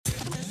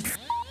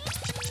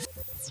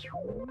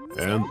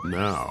And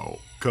now,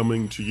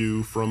 coming to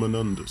you from an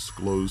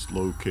undisclosed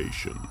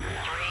location,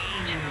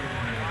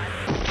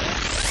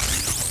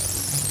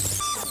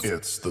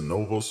 it's the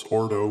Novus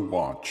Ordo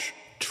Watch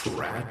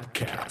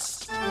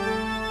Tradcast.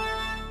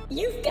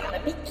 You've got to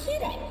be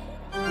kidding.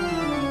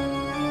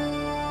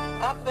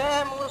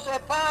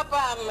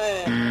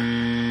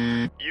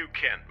 You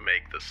can't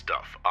make this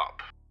stuff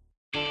up.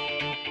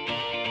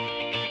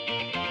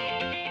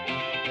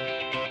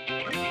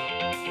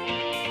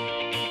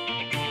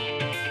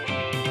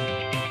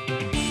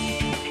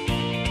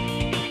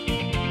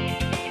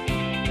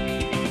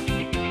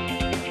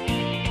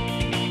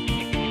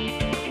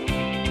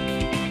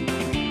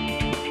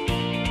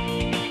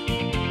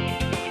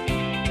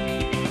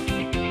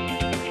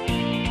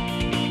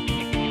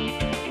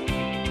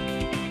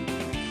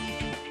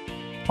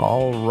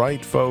 All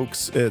right,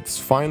 folks, it's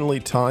finally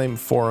time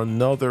for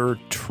another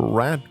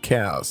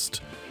Tradcast,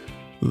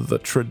 the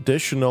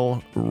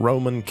traditional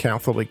Roman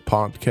Catholic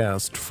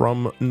podcast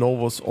from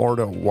Novus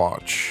Ordo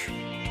Watch.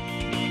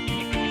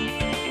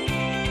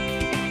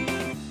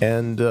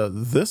 And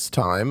this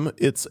time,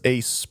 it's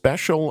a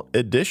special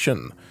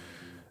edition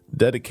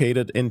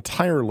dedicated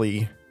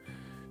entirely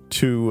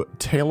to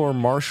Taylor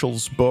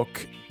Marshall's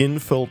book,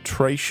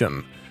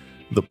 Infiltration,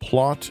 The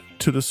Plot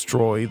to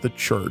Destroy the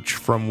Church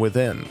from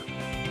Within.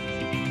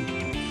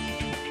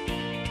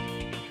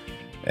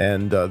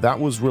 And that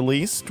was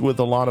released with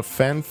a lot of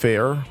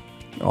fanfare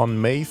on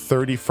May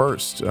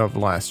 31st of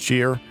last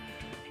year.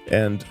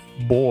 And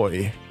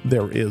boy,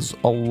 there is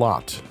a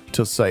lot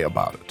to say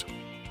about it.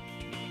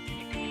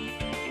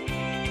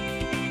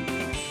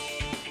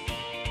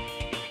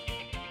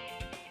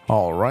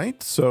 All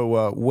right,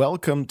 so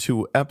welcome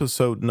to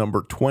episode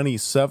number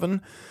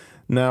 27.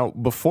 Now,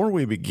 before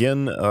we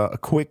begin, a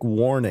quick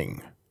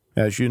warning.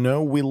 As you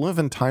know, we live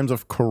in times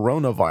of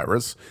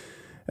coronavirus,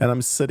 and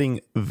I'm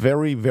sitting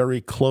very, very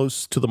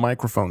close to the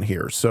microphone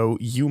here, so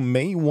you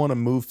may want to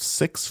move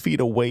 6 feet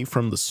away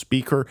from the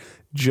speaker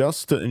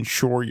just to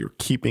ensure you're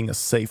keeping a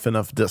safe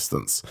enough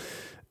distance.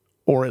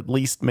 Or at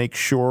least make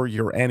sure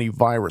your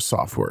antivirus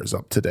software is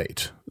up to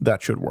date.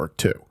 That should work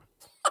too.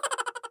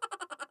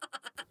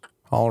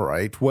 All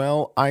right,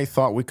 well, I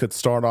thought we could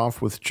start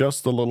off with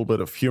just a little bit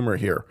of humor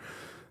here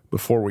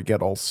before we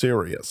get all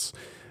serious.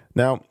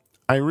 Now,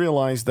 I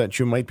realize that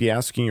you might be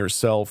asking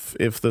yourself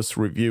if this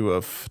review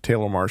of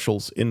Taylor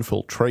Marshall's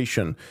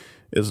Infiltration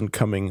isn't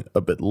coming a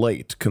bit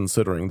late,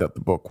 considering that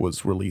the book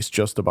was released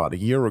just about a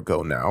year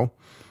ago now.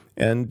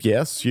 And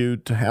yes,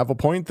 you'd have a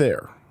point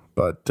there.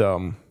 But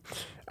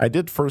I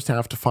did first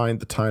have to find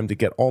the time to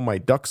get all my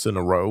ducks in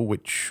a row,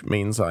 which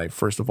means I,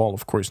 first of all,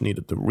 of course,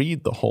 needed to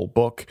read the whole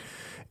book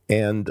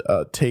and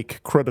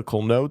take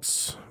critical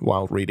notes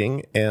while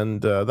reading.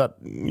 And that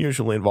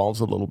usually involves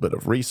a little bit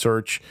of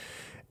research.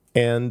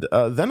 And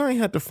then I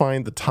had to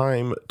find the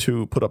time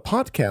to put a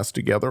podcast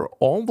together,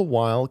 all the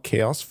while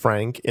Chaos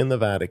Frank in the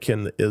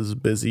Vatican is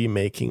busy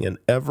making an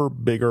ever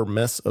bigger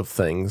mess of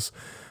things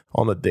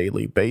on a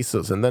daily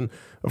basis. And then,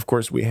 of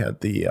course, we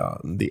had the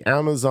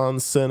Amazon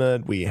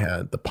Synod, we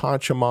had the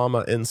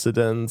Pachamama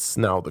incidents,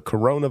 now the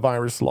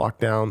coronavirus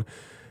lockdown,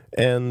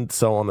 and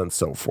so on and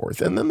so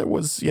forth. And then there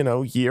was,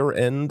 year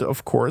end,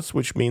 of course,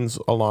 which means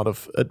a lot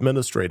of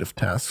administrative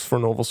tasks for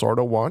Novus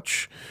Ordo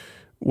Watch,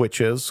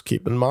 which is,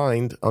 keep in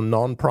mind, a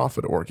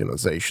non-profit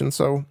organization.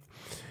 So,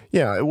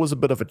 yeah, it was a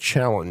bit of a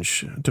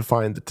challenge to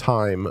find the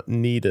time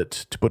needed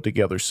to put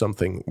together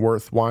something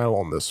worthwhile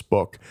on this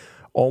book,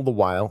 all the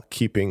while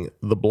keeping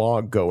the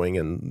blog going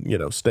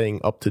and,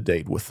 staying up to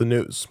date with the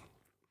news.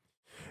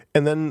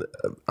 And then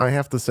I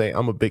have to say,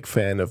 I'm a big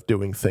fan of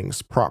doing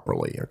things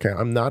properly, okay?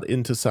 I'm not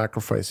into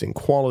sacrificing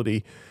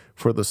quality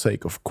for the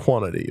sake of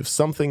quantity. If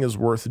something is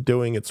worth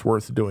doing, it's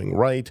worth doing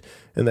right,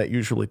 and that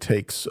usually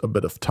takes a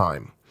bit of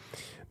time.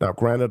 Now,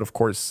 granted, of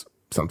course,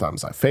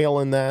 sometimes I fail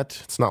in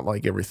that. It's not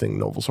like everything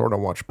Novus Ordo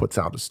Watch puts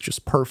out is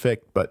just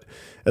perfect, but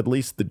at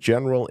least the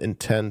general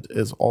intent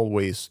is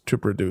always to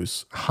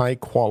produce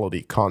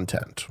high-quality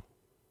content.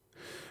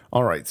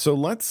 All right, so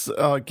let's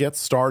get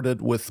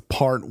started with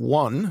part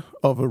 1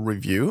 of a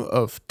review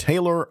of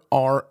Taylor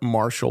R.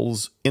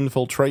 Marshall's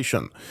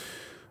Infiltration.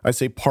 I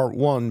say part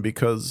 1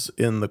 because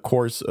in the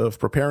course of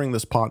preparing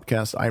this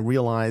podcast, I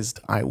realized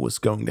I was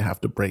going to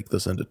have to break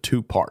this into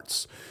 2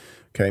 parts.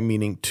 Okay,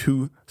 meaning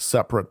 2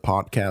 separate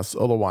podcasts.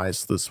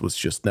 Otherwise, this was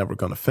just never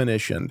going to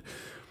finish. And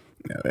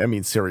I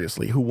mean,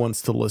 seriously, who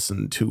wants to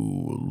listen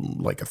to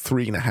like a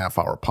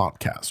 3.5-hour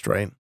podcast,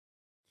 right?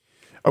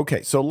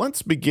 Okay, so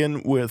let's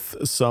begin with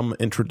some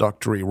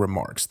introductory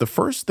remarks. The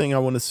first thing I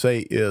want to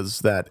say is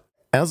that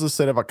as a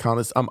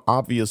Sedevacanist, I'm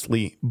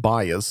obviously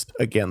biased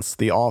against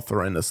the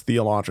author and his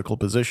theological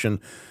position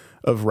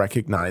of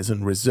recognize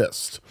and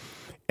resist.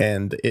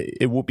 And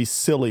it would be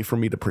silly for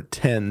me to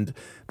pretend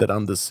that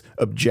I'm this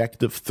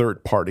objective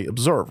third-party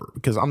observer,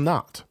 because I'm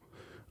not,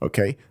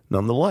 okay?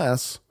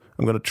 Nonetheless,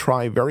 I'm going to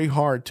try very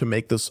hard to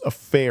make this a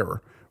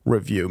fair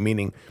review,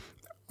 meaning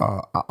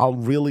I'll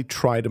really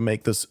try to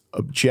make this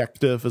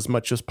objective as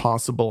much as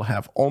possible,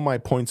 have all my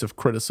points of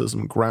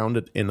criticism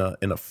grounded in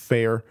a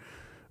fair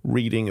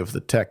reading of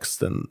the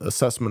text and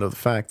assessment of the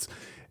facts.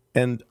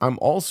 And I'm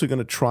also going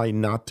to try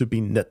not to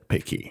be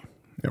nitpicky,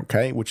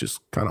 okay, which is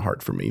kind of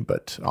hard for me,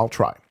 but I'll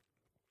try.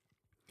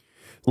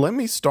 Let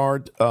me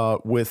start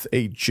with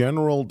a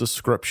general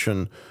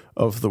description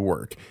of the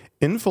work.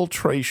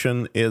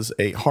 Infiltration is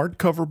a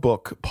hardcover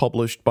book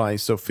published by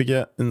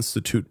Sophia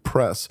Institute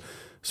Press,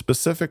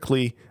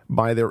 specifically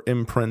by their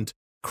imprint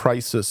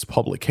Crisis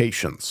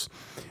Publications.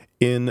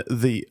 In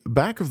the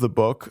back of the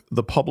book,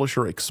 the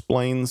publisher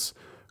explains,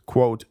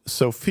 quote,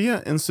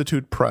 Sophia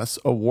Institute Press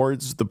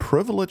awards the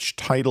privileged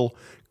title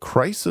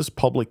Crisis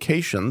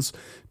Publications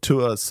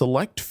to a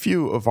select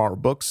few of our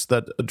books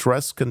that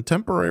address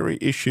contemporary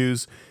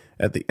issues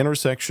at the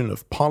intersection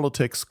of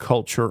politics,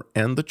 culture,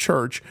 and the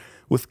church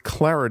with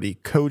clarity,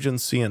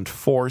 cogency, and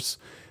force,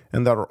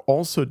 and that are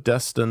also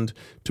destined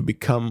to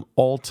become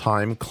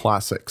all-time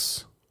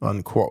classics,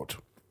 unquote.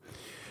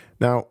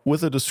 Now,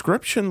 with a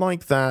description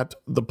like that,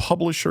 the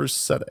publishers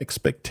set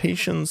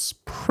expectations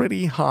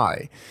pretty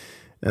high.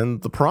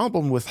 And the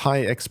problem with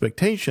high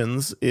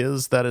expectations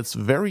is that it's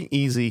very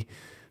easy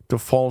to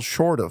fall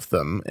short of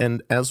them.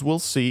 And as we'll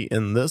see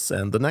in this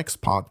and the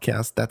next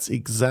podcast, that's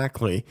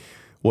exactly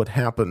what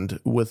happened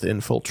with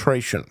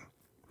Infiltration.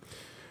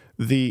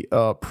 The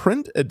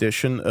print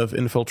edition of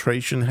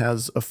Infiltration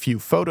has a few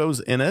photos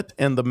in it,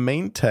 and the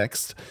main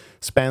text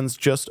spans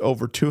just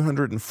over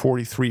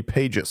 243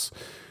 pages,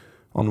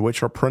 on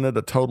which are printed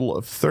a total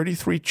of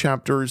 33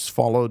 chapters,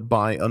 followed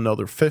by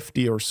another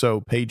 50 or so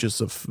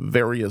pages of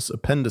various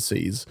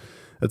appendices,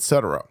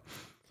 etc.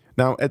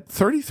 Now, at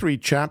 33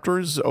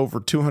 chapters over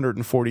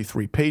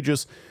 243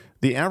 pages,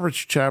 the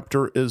average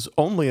chapter is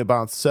only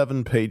about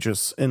 7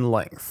 pages in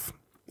length.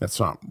 That's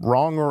not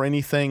wrong or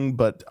anything,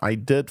 but I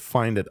did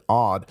find it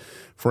odd,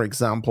 for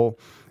example,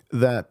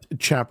 that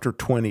chapter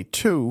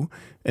 22,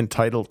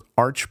 entitled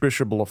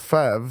Archbishop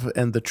Lefebvre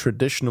and the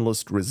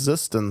Traditionalist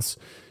Resistance,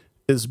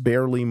 is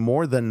barely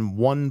more than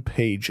 1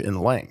 page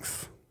in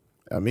length.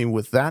 I mean,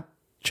 with that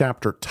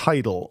chapter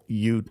title,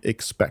 you'd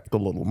expect a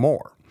little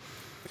more.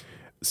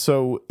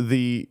 So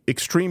the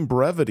extreme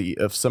brevity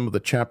of some of the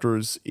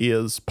chapters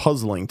is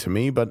puzzling to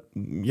me, but,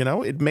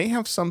 it may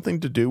have something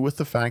to do with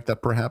the fact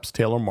that perhaps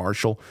Taylor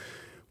Marshall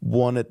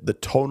wanted the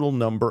total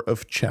number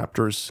of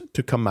chapters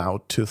to come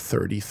out to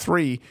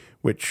 33,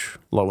 which,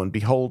 lo and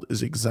behold,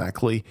 is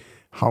exactly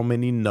how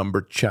many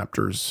numbered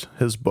chapters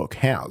his book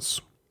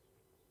has.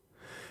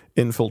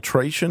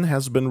 Infiltration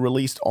has been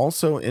released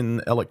also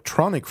in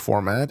electronic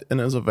format and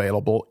is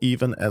available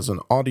even as an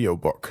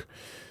audiobook.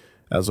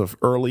 As of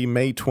early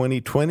May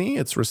 2020,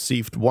 it's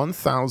received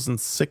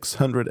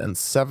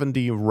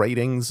 1,670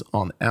 ratings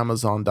on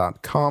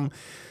Amazon.com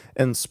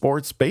and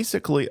sports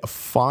basically a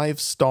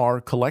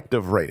 5-star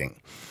collective rating.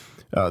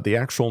 The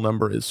actual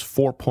number is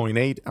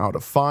 4.8 out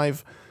of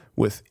 5,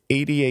 with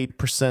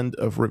 88%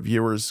 of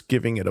reviewers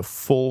giving it a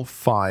full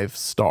 5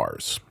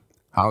 stars.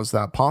 How's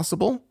that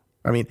possible?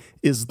 I mean,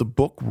 is the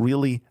book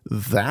really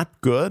that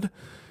good?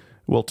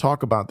 We'll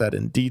talk about that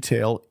in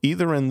detail,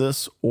 either in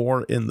this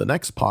or in the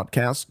next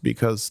podcast,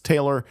 because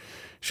Taylor,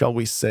 shall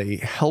we say,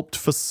 helped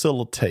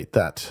facilitate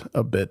that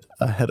a bit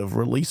ahead of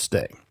release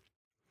day.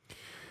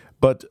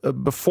 But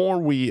before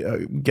we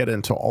get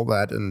into all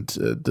that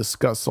and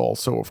discuss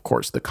also, of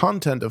course, the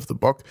content of the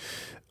book,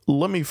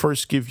 let me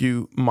first give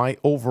you my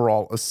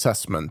overall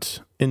assessment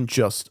in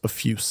just a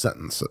few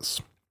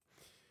sentences.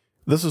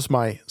 This is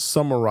my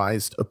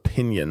summarized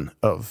opinion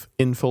of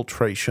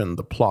Infiltration,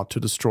 the plot to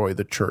destroy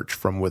the church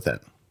from within.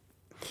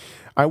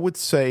 I would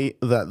say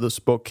that this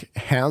book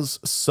has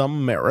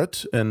some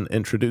merit in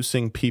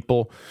introducing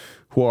people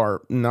who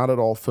are not at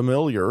all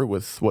familiar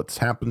with what's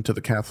happened to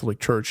the Catholic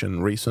Church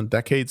in recent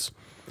decades,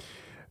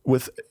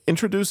 with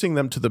introducing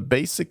them to the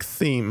basic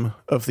theme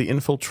of the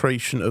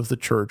infiltration of the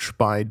church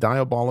by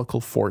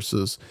diabolical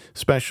forces,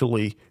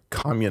 especially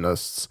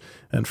communists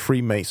and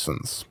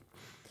Freemasons.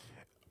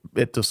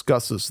 It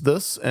discusses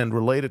this and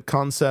related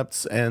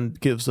concepts and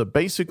gives a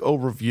basic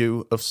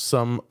overview of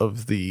some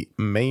of the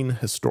main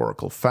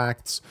historical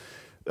facts,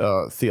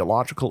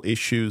 theological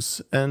issues,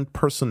 and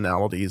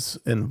personalities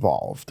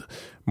involved.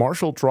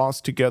 Marshall draws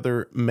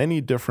together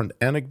many different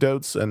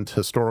anecdotes and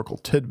historical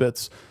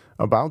tidbits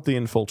about the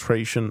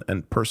infiltration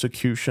and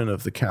persecution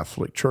of the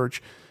Catholic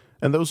Church,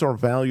 and those are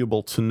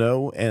valuable to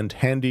know and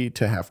handy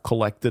to have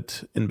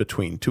collected in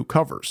between 2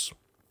 covers.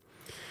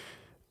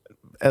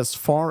 As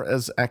far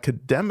as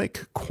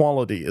academic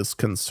quality is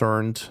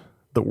concerned,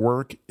 the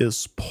work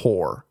is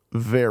poor,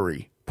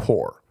 very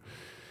poor.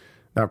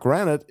 Now,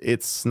 granted,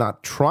 it's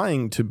not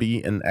trying to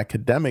be an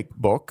academic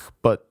book,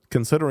 but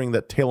considering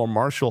that Taylor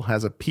Marshall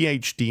has a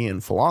PhD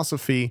in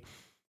philosophy,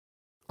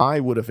 I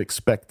would have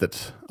expected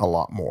a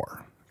lot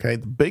more. Okay,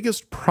 the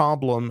biggest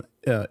problem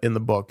in the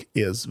book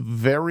is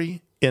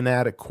very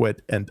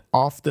inadequate and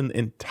often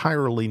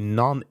entirely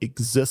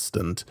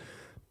non-existent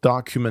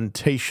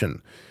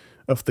documentation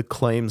of the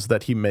claims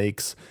that he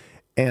makes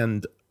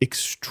and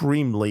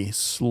extremely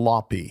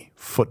sloppy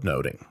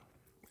footnoting.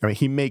 I mean,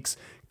 he makes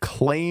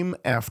claim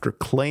after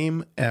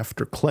claim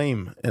after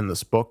claim in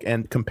this book,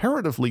 and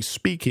comparatively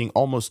speaking,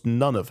 almost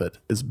none of it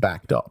is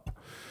backed up.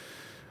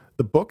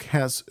 The book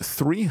has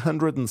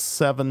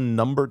 307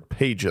 numbered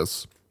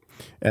pages,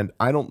 and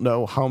I don't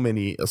know how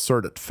many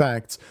asserted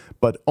facts,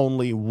 but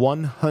only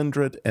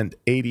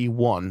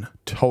 181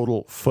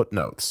 total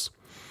footnotes.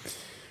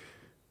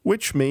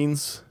 Which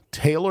means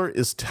Taylor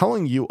is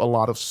telling you a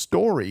lot of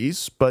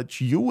stories,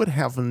 but you would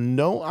have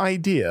no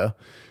idea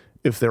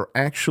if they're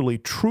actually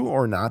true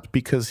or not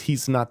because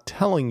he's not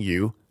telling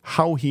you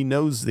how he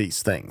knows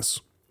these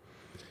things.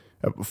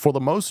 For the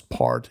most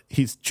part,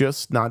 he's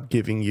just not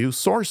giving you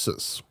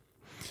sources.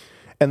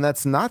 And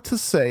that's not to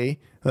say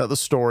that the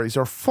stories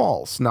are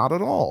false, not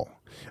at all.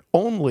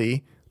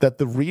 Only that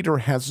the reader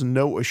has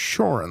no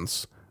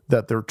assurance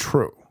that they're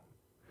true.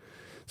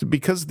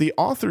 Because the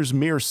author's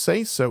mere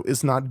say-so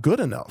is not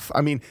good enough.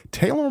 I mean,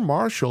 Taylor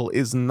Marshall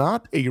is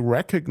not a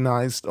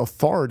recognized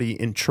authority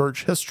in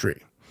church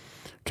history.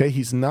 Okay,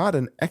 he's not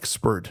an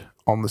expert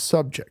on the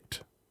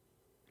subject.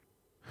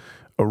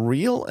 A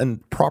real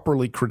and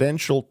properly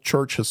credentialed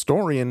church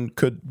historian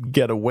could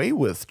get away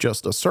with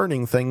just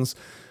asserting things,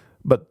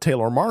 but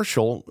Taylor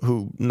Marshall,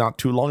 who not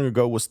too long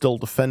ago was still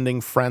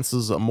defending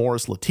Francis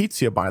Amoris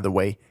Laetitia, by the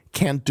way,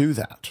 can't do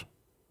that.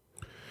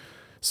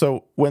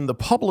 So when the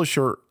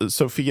publisher,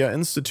 Sophia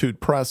Institute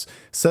Press,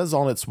 says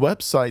on its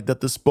website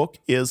that this book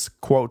is,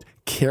 quote,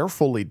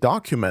 carefully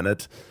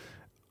documented,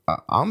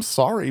 I'm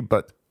sorry,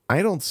 but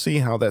I don't see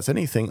how that's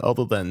anything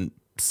other than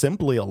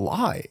simply a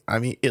lie. I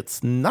mean,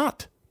 it's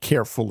not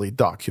carefully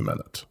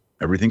documented.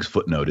 Everything's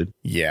footnoted.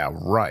 Yeah,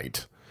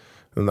 right.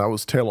 And that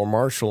was Taylor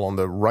Marshall on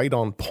the Right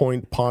on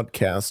Point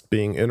podcast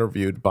being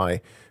interviewed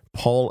by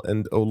Paul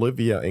and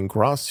Olivia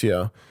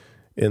Ingracia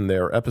in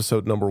their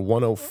episode number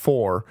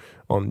 104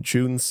 on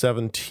June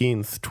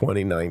 17th,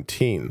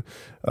 2019.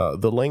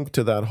 The link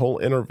to that whole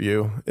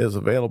interview is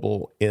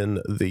available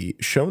in the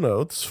show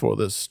notes for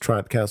this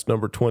Tradcast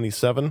number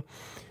 27.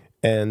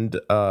 And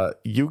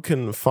you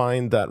can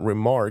find that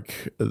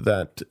remark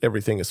that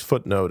everything is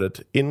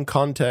footnoted in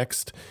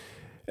context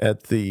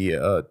at the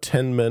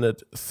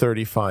 10-minute,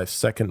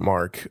 35-second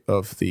mark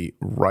of the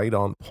Right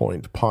on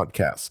Point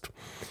podcast.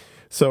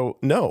 So,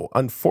 no,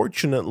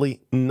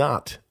 unfortunately,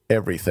 not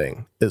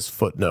everything is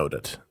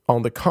footnoted.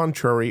 On the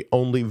contrary,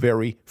 only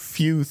very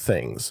few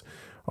things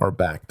are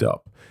backed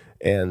up.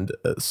 And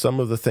some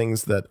of the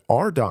things that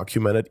are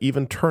documented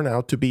even turn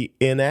out to be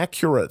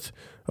inaccurate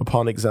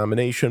upon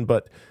examination,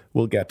 but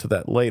we'll get to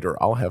that later.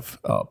 I'll have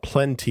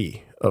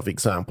plenty of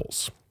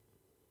examples.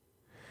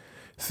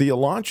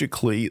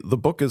 Theologically, the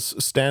book is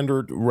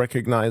standard,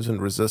 recognize, and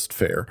resist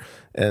fare,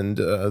 and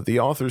the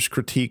author's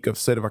critique of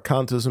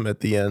sedevacantism at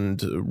the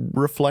end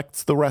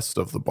reflects the rest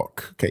of the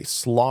book. Okay,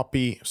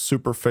 sloppy,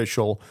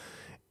 superficial,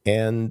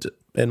 and,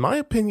 in my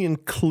opinion,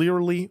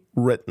 clearly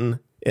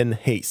written in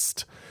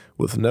haste,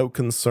 with no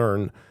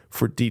concern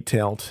for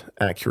detailed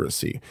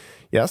accuracy.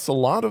 Yes, a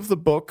lot of the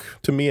book,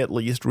 to me at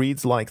least,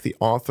 reads like the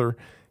author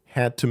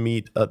had to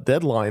meet a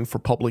deadline for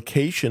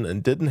publication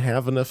and didn't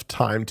have enough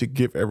time to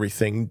give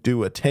everything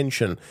due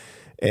attention,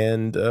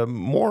 and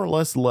more or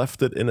less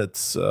left it in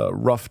its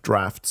rough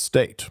draft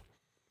state.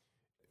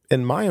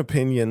 In my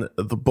opinion,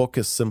 the book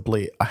is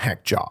simply a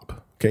hack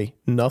job, okay?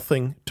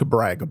 Nothing to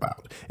brag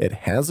about. It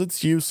has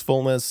its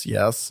usefulness,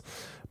 yes,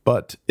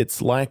 but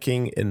it's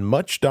lacking in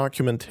much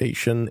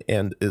documentation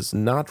and is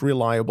not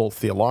reliable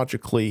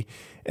theologically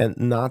and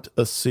not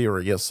a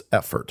serious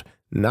effort.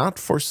 Not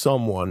for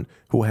someone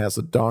who has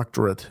a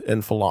doctorate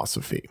in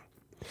philosophy.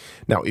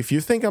 Now, if you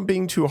think I'm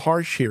being too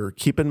harsh here,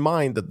 keep in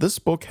mind that this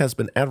book has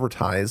been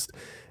advertised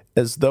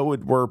as though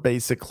it were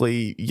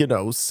basically,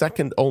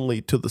 second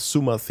only to the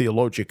Summa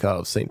Theologica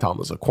of St.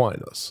 Thomas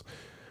Aquinas.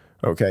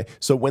 Okay,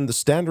 so when the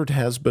standard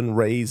has been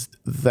raised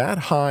that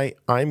high,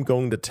 I'm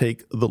going to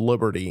take the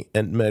liberty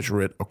and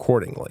measure it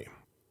accordingly.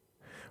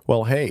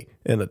 Well, hey,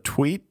 in a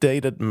tweet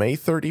dated May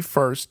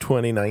 31st,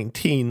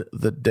 2019,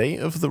 the day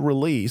of the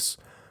release,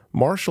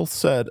 Marshall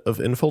said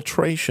of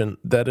Infiltration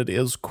that it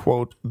is,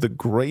 quote, the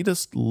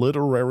greatest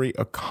literary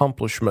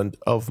accomplishment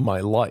of my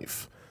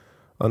life,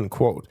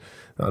 unquote.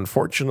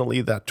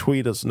 Unfortunately, that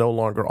tweet is no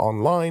longer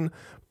online,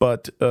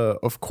 but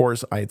of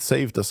course I'd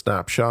saved a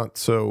snapshot,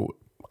 so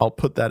I'll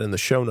put that in the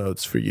show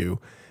notes for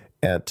you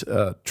at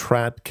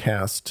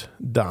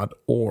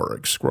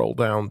tradcast.org. Scroll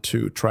down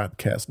to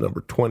Tradcast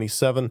number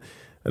 27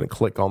 and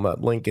click on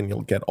that link and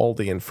you'll get all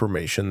the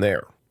information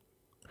there.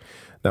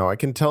 Now, I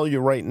can tell you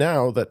right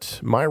now that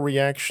my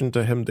reaction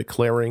to him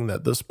declaring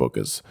that this book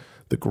is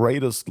the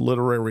greatest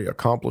literary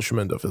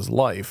accomplishment of his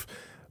life,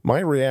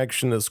 my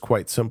reaction is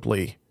quite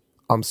simply,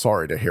 I'm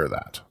sorry to hear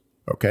that,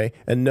 okay?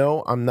 And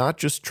no, I'm not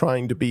just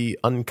trying to be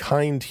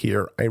unkind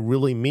here. I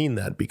really mean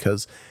that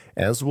because,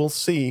 as we'll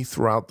see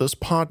throughout this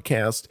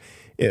podcast,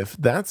 if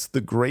that's the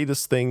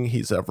greatest thing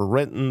he's ever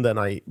written, then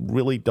I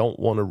really don't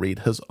want to read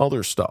his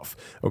other stuff,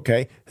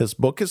 okay? His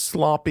book is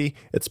sloppy,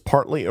 it's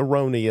partly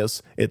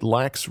erroneous, it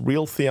lacks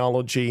real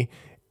theology,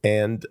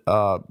 And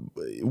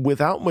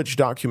without much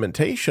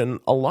documentation,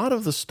 a lot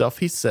of the stuff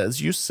he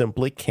says you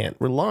simply can't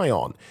rely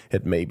on.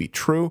 It may be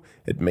true,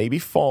 it may be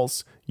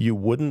false, you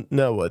wouldn't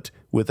know it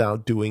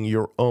without doing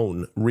your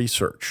own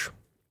research.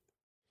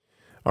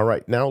 All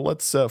right, now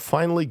let's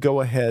finally go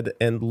ahead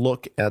and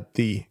look at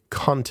the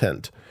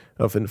content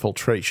of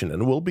infiltration.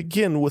 And we'll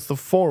begin with the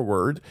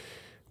foreword,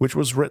 which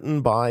was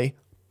written by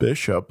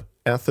Bishop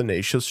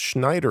Athanasius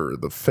Schneider,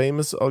 the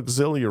famous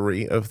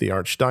auxiliary of the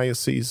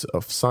Archdiocese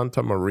of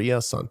Santa Maria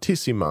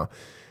Santissima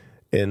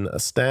in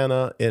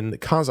Astana in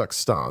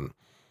Kazakhstan.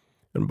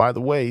 And by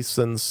the way,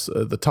 since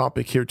the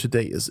topic here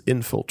today is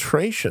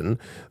infiltration,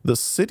 the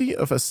city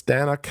of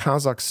Astana,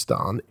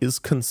 Kazakhstan is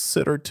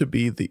considered to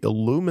be the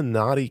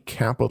Illuminati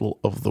capital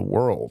of the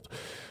world.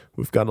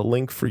 We've got a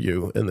link for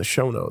you in the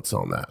show notes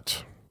on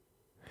that.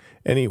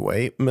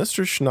 Anyway,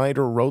 Mr.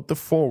 Schneider wrote the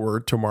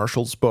foreword to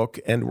Marshall's book,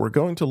 and we're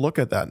going to look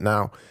at that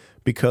now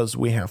because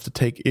we have to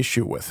take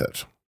issue with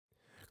it.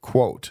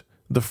 Quote,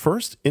 "The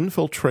first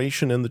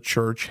infiltration in the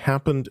church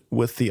happened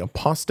with the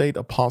apostate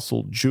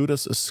apostle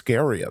Judas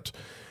Iscariot.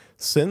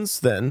 Since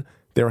then,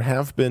 there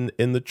have been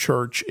in the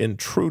church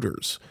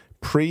intruders,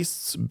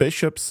 priests,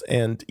 bishops,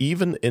 and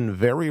even in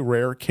very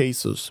rare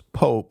cases,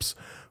 popes,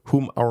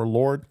 whom our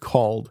Lord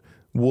called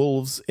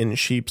wolves in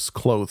sheep's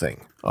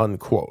clothing."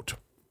 Unquote.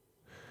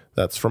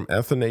 That's from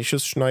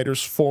Athanasius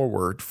Schneider's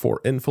foreword for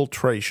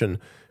Infiltration,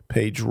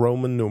 page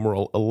Roman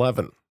numeral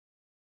 11.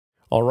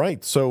 All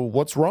right, so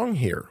what's wrong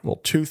here? Well,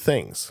 two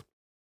things.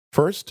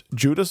 First,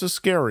 Judas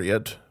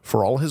Iscariot,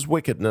 for all his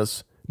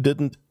wickedness,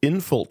 didn't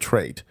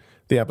infiltrate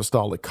the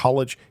Apostolic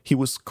College. He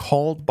was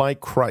called by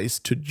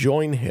Christ to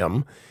join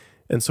him,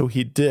 and so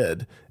he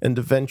did, and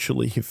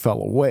eventually he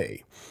fell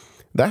away.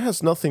 That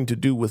has nothing to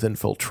do with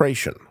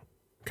infiltration,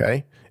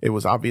 okay? It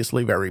was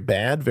obviously very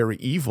bad, very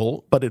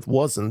evil, but it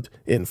wasn't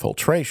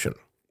infiltration.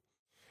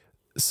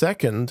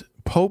 Second,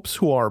 popes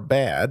who are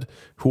bad,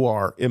 who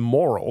are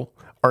immoral,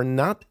 are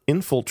not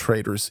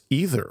infiltrators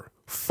either.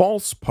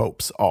 False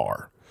popes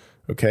are,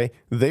 okay?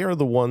 They are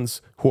the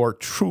ones who are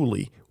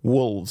truly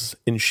wolves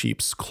in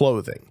sheep's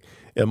clothing.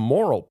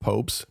 Immoral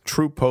popes,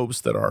 true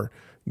popes that are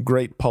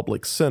great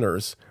public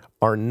sinners,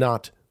 are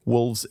not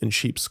wolves in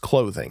sheep's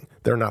clothing.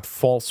 They're not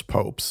false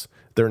popes.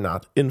 They're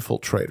not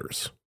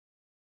infiltrators.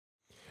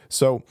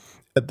 So,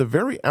 at the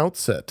very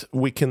outset,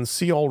 we can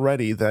see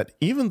already that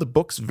even the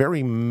book's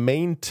very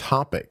main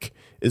topic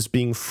is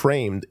being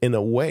framed in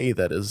a way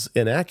that is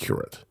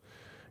inaccurate.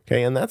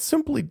 Okay, and that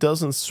simply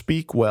doesn't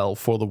speak well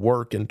for the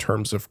work in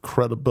terms of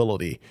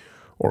credibility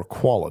or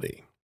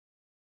quality.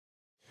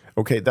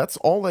 Okay, that's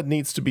all that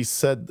needs to be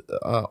said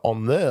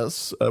on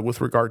this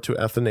with regard to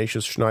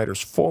Athanasius Schneider's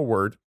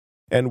foreword.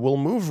 And we'll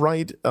move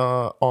right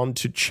on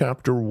to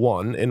Chapter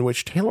 1, in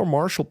which Taylor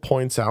Marshall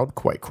points out,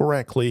 quite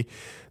correctly,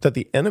 that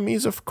the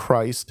enemies of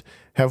Christ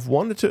have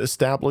wanted to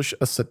establish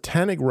a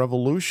satanic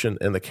revolution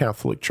in the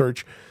Catholic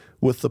Church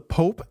with the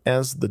Pope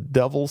as the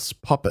devil's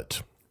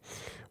puppet.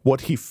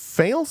 What he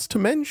fails to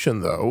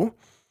mention, though,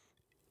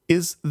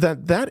 is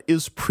that that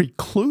is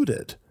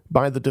precluded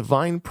by the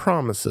divine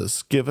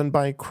promises given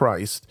by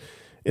Christ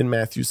in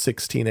Matthew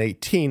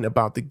 16:18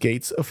 about the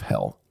gates of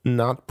hell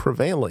not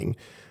prevailing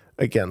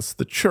against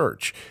the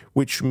church,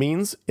 which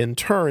means in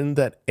turn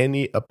that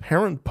any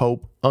apparent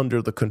pope under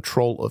the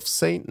control of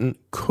Satan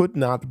could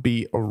not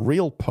be a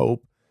real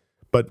pope,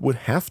 but would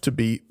have to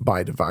be,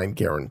 by divine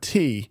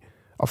guarantee,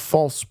 a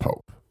false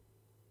pope.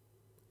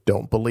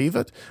 Don't believe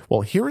it?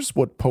 Well, here's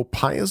what Pope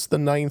Pius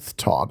IX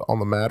taught on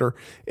the matter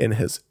in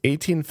his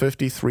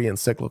 1853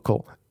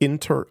 encyclical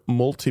Inter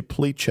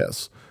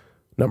Multiplices,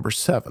 number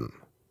 7.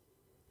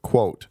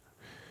 Quote,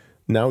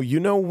 "Now you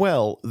know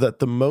well that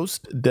the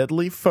most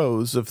deadly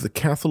foes of the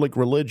Catholic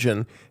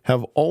religion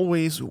have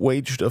always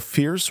waged a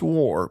fierce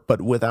war,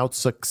 but without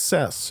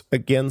success,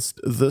 against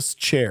this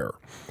chair.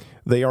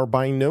 They are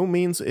by no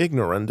means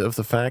ignorant of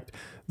the fact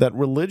that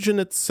religion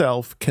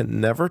itself can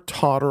never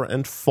totter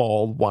and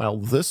fall while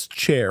this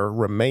chair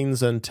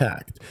remains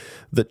intact,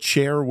 the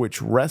chair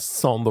which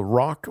rests on the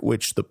rock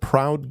which the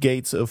proud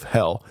gates of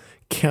hell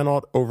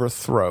cannot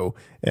overthrow,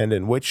 and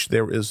in which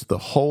there is the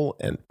whole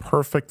and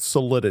perfect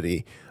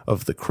solidity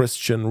of the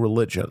Christian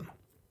religion."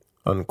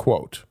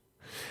 Unquote.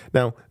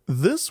 Now,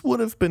 this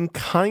would have been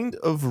kind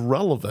of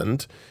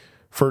relevant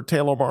for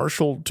Taylor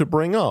Marshall to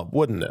bring up,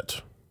 wouldn't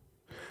it?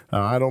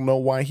 I don't know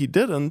why he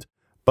didn't,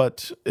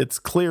 but it's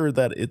clear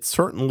that it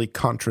certainly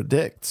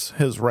contradicts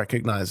his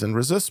recognize and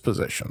resist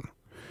position,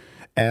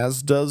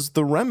 as does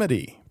the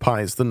remedy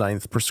Pius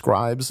IX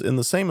prescribes in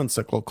the same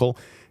encyclical,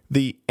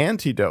 the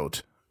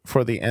antidote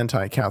for the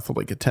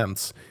anti-Catholic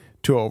attempts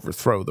to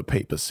overthrow the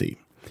papacy.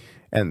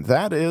 And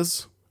that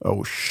is,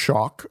 oh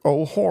shock,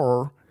 oh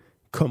horror,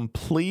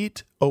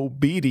 complete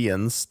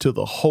obedience to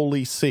the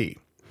Holy See.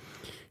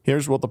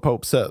 Here's what the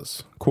Pope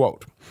says,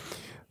 quote,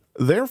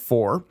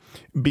 "Therefore,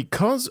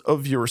 because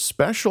of your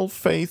special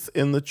faith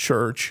in the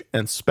Church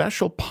and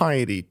special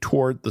piety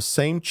toward the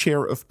same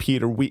chair of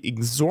Peter, we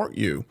exhort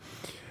you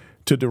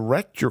to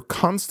direct your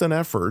constant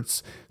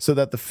efforts so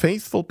that the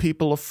faithful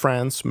people of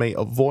France may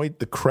avoid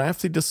the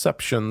crafty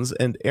deceptions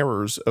and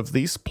errors of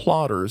these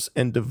plotters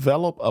and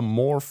develop a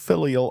more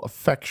filial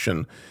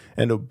affection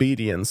and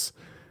obedience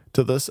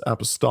to this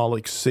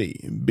apostolic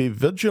see. Be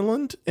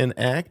vigilant in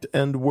act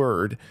and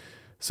word,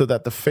 so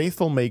that the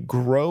faithful may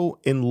grow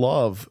in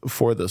love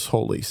for this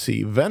holy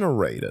see,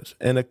 venerate it,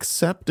 and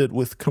accept it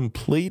with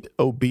complete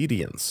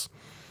obedience.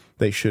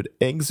 They should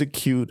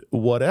execute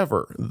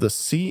whatever the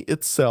see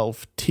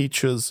itself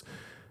teaches,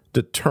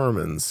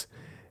 determines,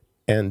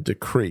 and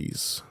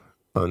decrees."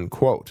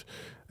 Unquote.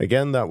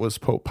 Again, that was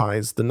Pope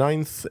Pius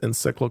IX,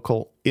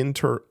 encyclical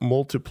Inter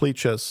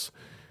Multiplicis,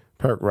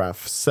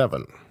 paragraph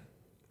 7.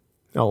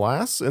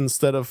 Alas,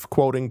 instead of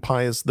quoting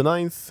Pius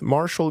IX,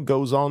 Marshall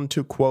goes on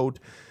to quote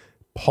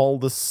Paul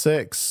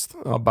VI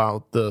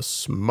about the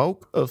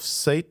smoke of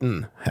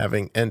Satan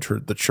having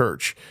entered the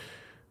church,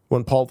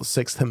 when Paul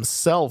VI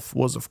himself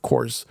was, of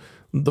course,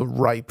 the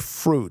ripe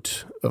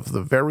fruit of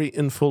the very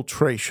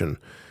infiltration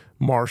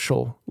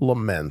Marshall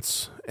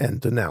laments and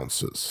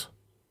denounces.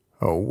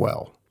 Oh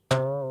well.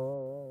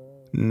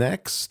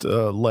 Next,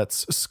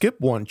 let's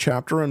skip one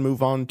chapter and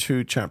move on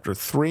to chapter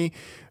 3,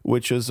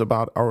 which is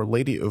about Our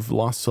Lady of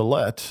La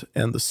Salette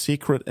and the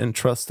secret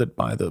entrusted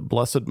by the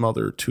Blessed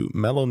Mother to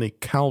Melanie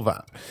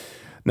Calvat.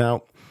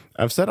 Now,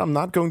 I've said I'm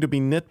not going to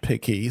be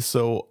nitpicky,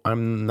 so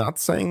I'm not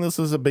saying this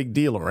is a big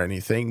deal or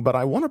anything, but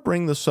I want to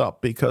bring this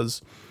up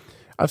because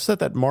I've said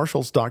that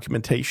Marshall's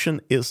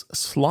documentation is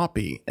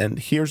sloppy, and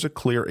here's a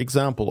clear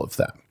example of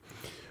that.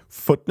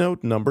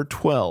 Footnote number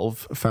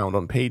 12, found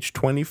on page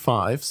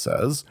 25,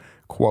 says,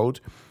 quote,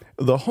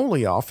 "The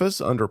Holy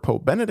Office under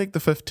Pope Benedict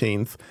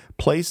XV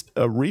placed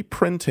a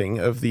reprinting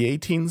of the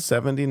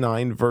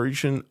 1879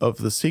 version of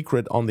The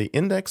Secret on the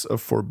Index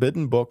of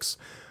Forbidden Books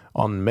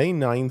on May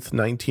 9th,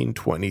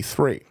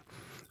 1923,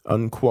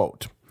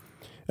 unquote.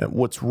 And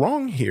what's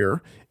wrong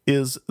here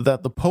is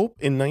that the Pope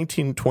in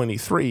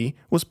 1923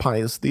 was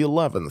Pius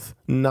XI,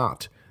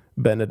 not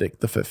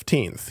Benedict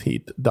XV.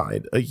 He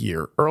died a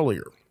year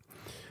earlier.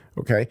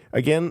 Okay,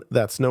 again,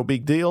 that's no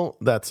big deal.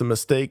 That's a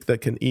mistake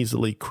that can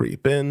easily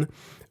creep in,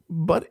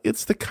 but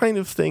it's the kind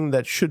of thing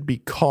that should be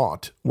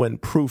caught when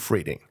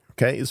proofreading,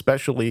 okay,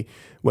 especially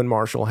when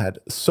Marshall had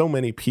so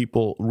many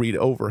people read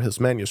over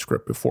his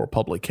manuscript before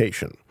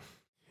publication.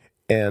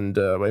 And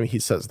he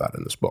says that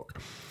in this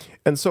book.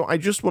 And so I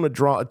just want to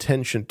draw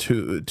attention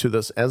to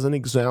this as an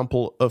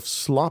example of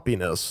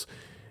sloppiness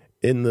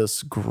in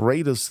this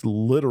greatest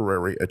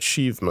literary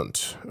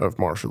achievement of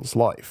Marshall's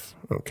life,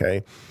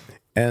 okay?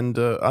 And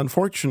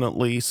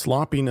unfortunately,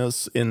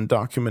 sloppiness in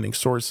documenting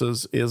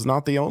sources is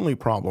not the only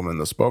problem in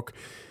this book.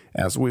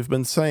 As we've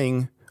been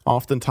saying,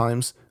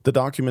 oftentimes the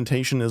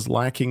documentation is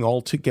lacking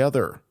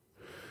altogether.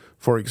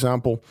 For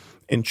example,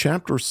 in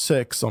chapter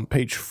 6 on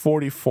page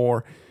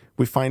 44,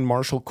 we find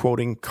Marshall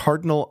quoting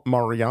Cardinal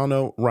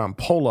Mariano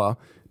Rampolla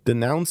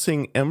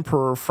denouncing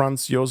Emperor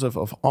Franz Joseph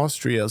of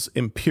Austria's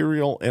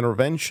imperial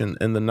intervention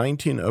in the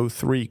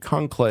 1903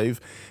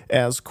 conclave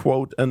as,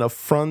 quote, "an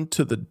affront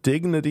to the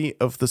dignity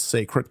of the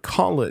sacred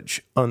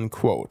college,"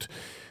 unquote.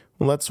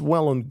 Well, that's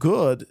well and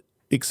good,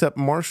 except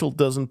Marshall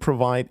doesn't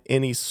provide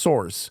any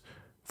source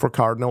for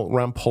Cardinal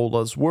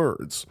Rampolla's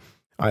words.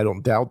 I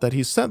don't doubt that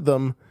he said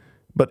them,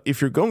 but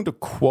if you're going to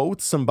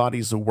quote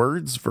somebody's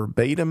words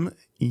verbatim,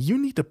 you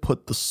need to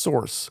put the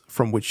source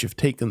from which you've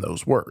taken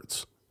those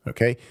words.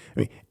 Okay?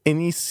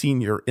 Any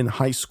senior in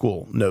high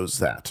school knows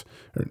that,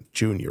 or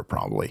junior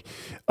probably.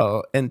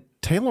 And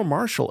Taylor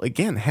Marshall,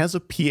 again, has a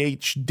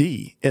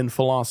PhD in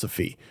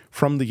philosophy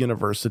from the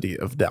University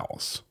of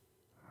Dallas.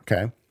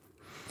 Okay?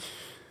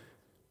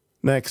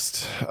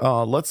 Next,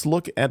 let's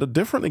look at a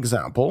different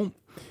example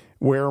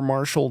where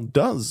Marshall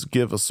does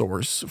give a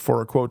source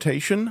for a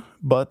quotation,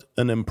 but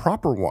an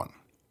improper one.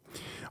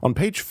 On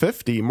page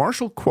 50,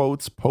 Marshall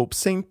quotes Pope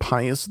St.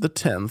 Pius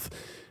X,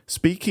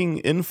 speaking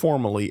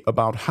informally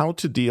about how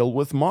to deal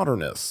with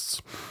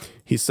modernists.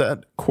 He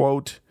said,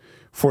 quote,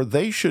 "For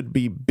they should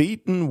be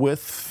beaten with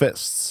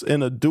fists.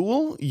 In a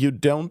duel, you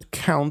don't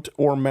count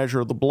or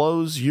measure the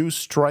blows, you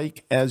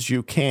strike as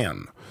you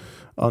can,"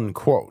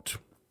 unquote.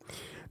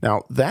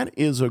 Now, that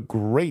is a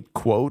great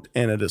quote,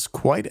 and it is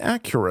quite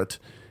accurate,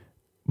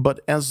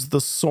 but as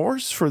the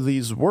source for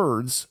these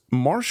words,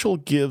 Marshall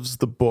gives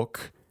the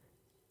book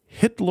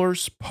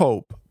Hitler's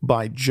Pope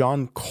by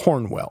John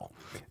Cornwell.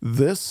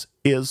 This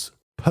is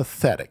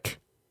pathetic.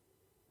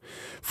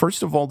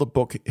 First of all, the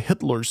book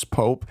Hitler's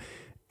Pope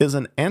is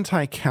an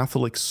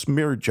anti-Catholic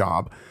smear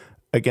job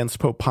against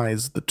Pope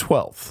Pius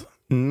XII.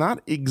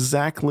 Not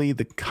exactly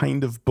the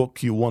kind of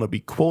book you want to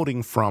be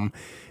quoting from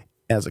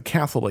as a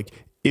Catholic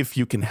if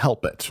you can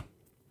help it.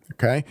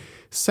 Okay?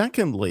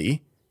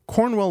 Secondly,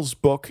 Cornwell's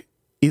book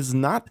is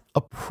not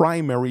a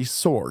primary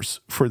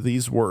source for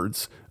these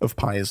words of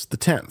Pius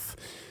X.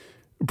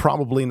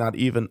 Probably not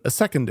even a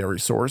secondary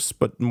source,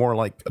 but more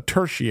like a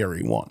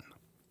tertiary one.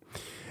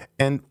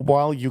 And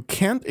while you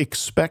can't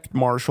expect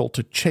Marshall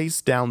to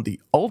chase down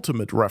the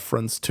ultimate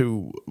reference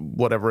to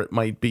whatever it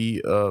might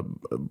be,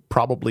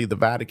 probably the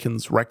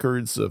Vatican's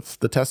records of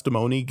the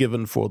testimony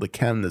given for the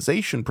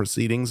canonization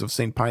proceedings of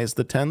St. Pius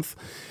X,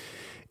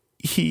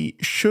 he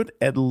should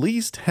at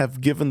least have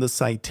given the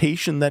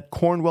citation that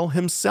Cornwell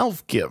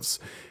himself gives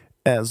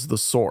as the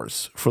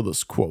source for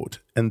this quote,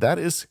 and that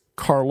is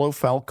Carlo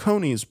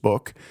Falcone's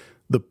book,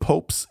 The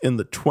Popes in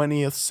the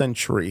 20th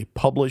Century,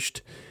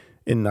 published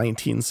in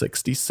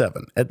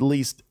 1967. At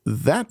least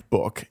that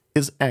book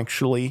is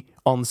actually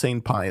on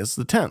St. Pius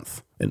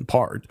X, in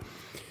part.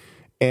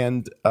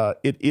 And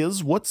it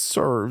is what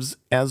serves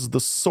as the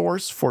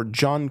source for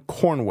John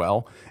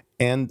Cornwell,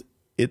 and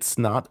it's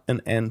not an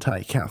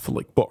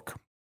anti-Catholic book.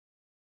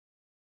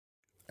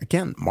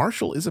 Again,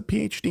 Marshall is a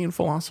PhD in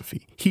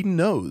philosophy. He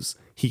knows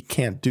he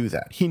can't do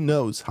that. He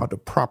knows how to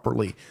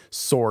properly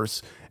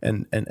source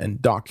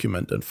and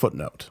document and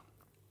footnote.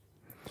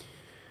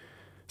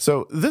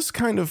 So this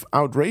kind of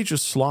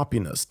outrageous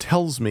sloppiness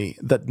tells me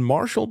that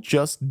Marshall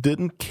just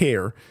didn't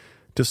care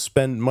to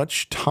spend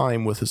much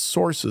time with his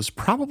sources,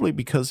 probably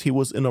because he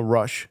was in a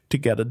rush to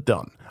get it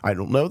done. I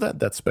don't know that,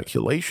 that's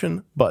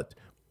speculation, but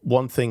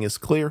one thing is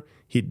clear,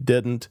 he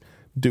didn't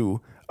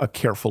do a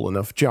careful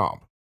enough job.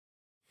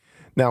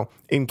 Now,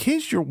 in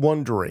case you're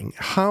wondering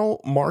how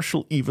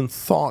Marshall even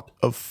thought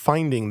of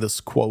finding this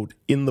quote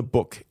in the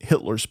book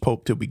Hitler's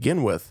Pope to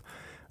begin with,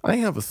 I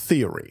have a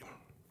theory,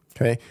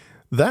 okay?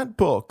 That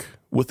book,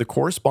 with the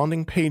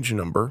corresponding page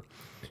number,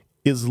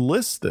 is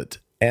listed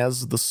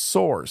as the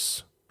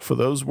source for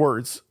those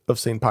words of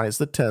St.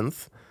 Pius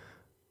X,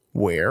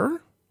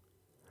 where?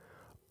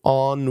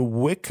 On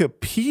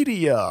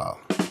Wikipedia.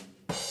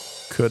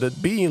 Could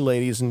it be,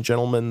 ladies and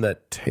gentlemen,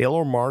 that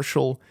Taylor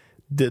Marshall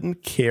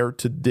didn't care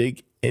to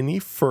dig any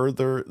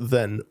further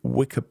than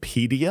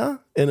Wikipedia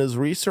in his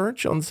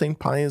research on St.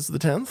 Pius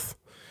X?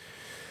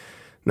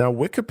 Now,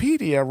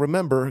 Wikipedia,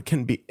 remember,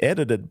 can be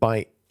edited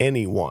by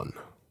anyone.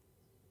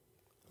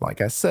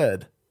 Like I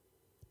said,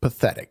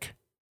 pathetic.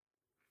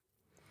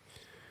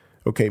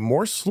 Okay,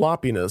 more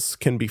sloppiness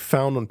can be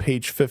found on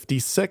page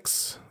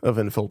 56 of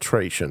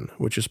Infiltration,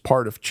 which is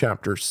part of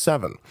chapter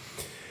 7.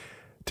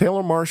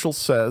 Taylor Marshall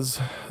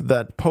says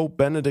that Pope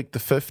Benedict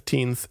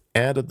XV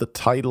added the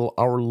title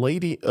Our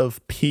Lady of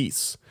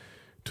Peace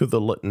to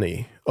the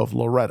Litany of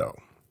Loreto.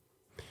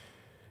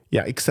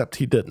 Yeah, except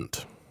he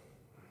didn't.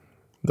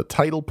 The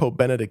title Pope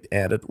Benedict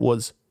added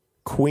was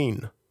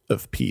Queen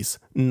of Peace,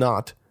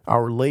 not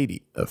Our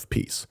Lady of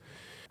Peace.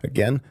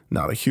 Again,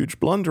 not a huge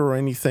blunder or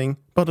anything,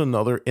 but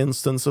another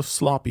instance of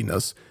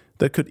sloppiness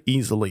that could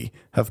easily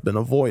have been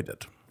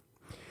avoided.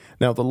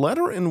 Now, the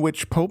letter in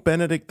which Pope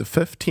Benedict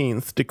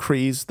XV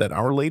decrees that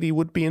Our Lady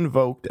would be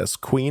invoked as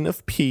Queen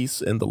of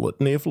Peace in the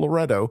Litany of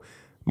Loreto,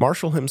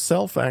 Marshall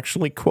himself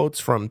actually quotes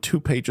from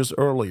 2 pages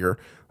earlier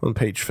on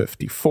page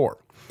 54.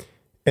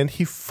 And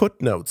he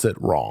footnotes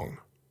it wrong.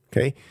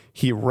 Okay,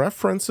 he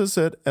references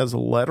it as a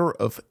letter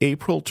of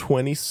April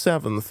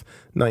 27th,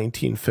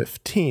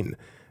 1915,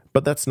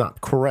 but that's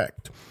not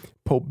correct.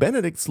 Pope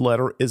Benedict's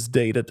letter is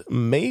dated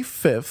May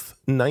 5th,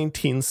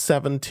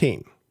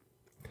 1917.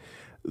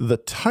 The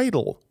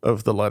title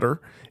of the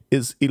letter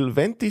is Il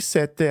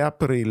 27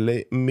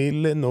 aprile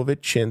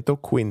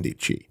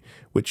 1915,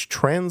 which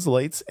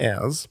translates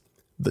as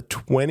the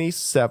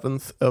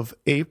 27th of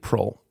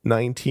April,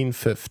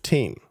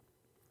 1915.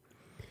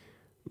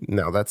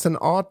 Now, that's an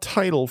odd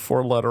title for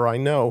a letter, I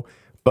know,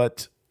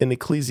 but in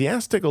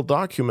ecclesiastical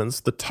documents,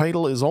 the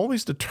title is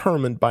always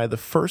determined by the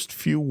first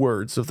few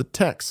words of the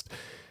text,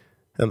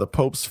 and the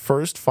Pope's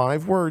first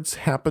 5 words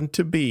happen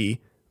to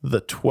be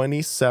the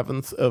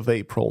 27th of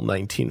April,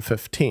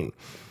 1915,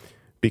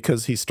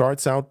 because he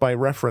starts out by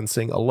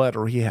referencing a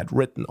letter he had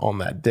written on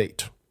that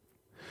date.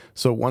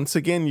 So once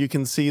again, you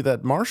can see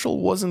that Marshall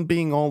wasn't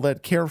being all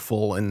that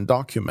careful in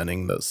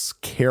documenting this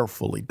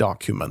carefully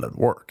documented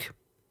work.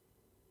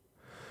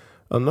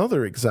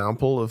 Another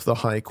example of the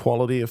high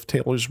quality of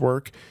Taylor's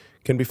work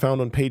can be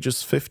found on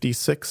pages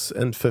 56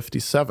 and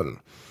 57.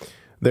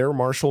 There,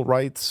 Marshall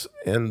writes,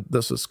 and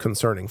this is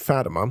concerning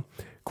Fatima,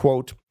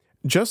 quote,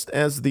 "Just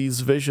as these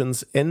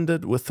visions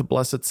ended with the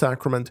Blessed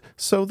Sacrament,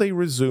 so they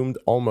resumed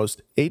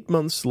almost 8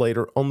 months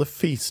later on the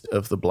Feast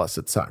of the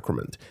Blessed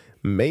Sacrament,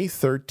 May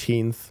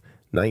 13th,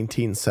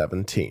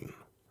 1917,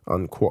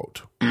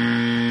 unquote.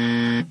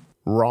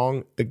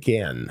 Wrong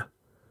again.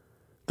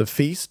 The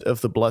Feast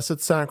of the Blessed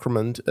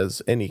Sacrament,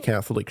 as any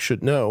Catholic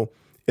should know,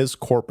 is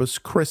Corpus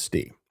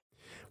Christi.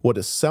 What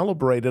is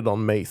celebrated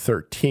on May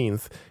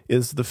 13th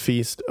is the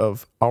feast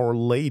of Our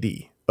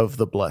Lady of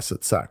the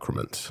Blessed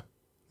Sacrament.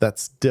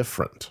 That's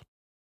different.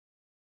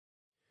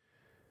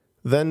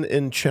 Then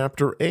in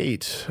chapter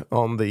 8,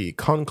 on the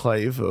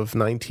conclave of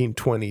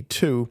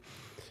 1922,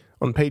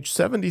 on page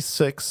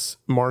 76,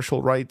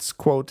 Marshall writes,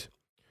 quote,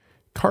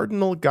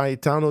 "Cardinal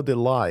Gaetano de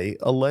Lai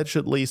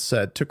allegedly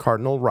said to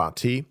Cardinal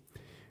Ratti,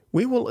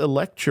 'We will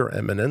elect your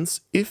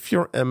eminence if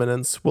your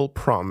eminence will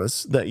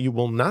promise that you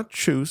will not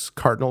choose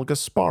Cardinal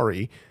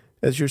Gaspari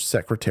as your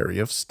Secretary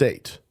of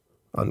State,'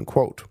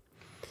 unquote.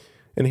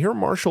 And here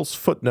Marshall's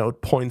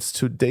footnote points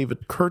to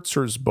David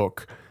Kurtzer's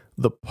book,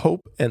 The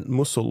Pope and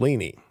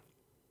Mussolini.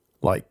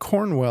 Like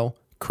Cornwell,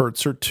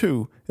 Kurtzer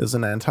too is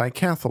an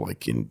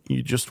anti-Catholic, and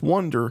you just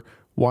wonder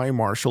why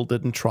Marshall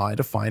didn't try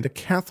to find a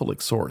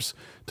Catholic source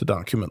to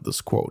document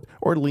this quote,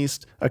 or at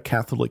least a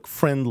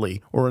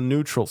Catholic-friendly or a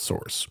neutral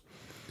source.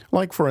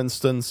 Like, for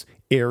instance,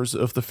 Heirs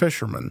of the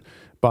Fisherman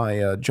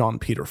by John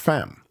Peter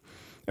Pham.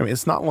 I mean,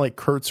 it's not like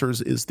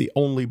Kurtzer's is the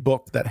only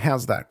book that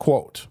has that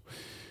quote.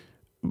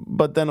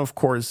 But then, of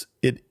course,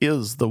 it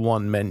is the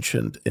one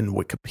mentioned in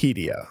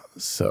Wikipedia,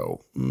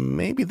 so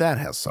maybe that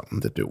has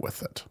something to do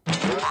with it.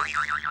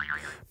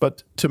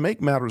 But to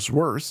make matters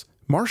worse,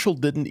 Marshall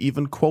didn't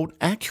even quote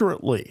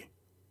accurately.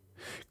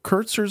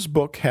 Kurtzer's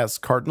book has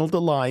Cardinal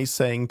Delay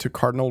saying to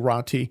Cardinal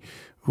Ratti,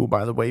 who,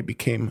 by the way,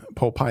 became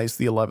Pope Pius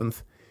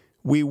XI,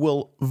 "We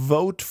will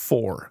vote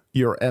for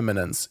your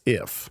eminence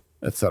if,"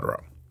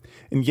 etc.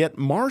 And yet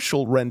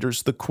Marshall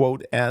renders the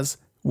quote as,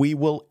 "We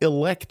will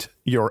elect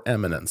your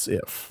eminence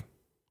if."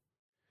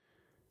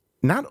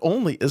 Not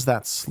only is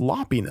that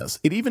sloppiness,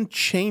 it even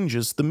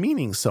changes the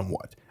meaning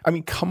somewhat. I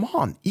mean, come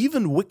on,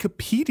 even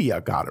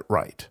Wikipedia got it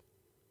right.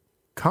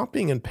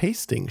 Copying and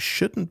pasting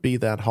shouldn't be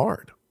that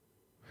hard.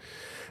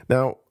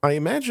 Now, I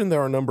imagine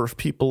there are a number of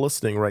people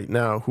listening right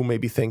now who may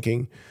be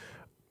thinking,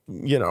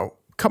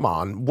 come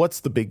on, what's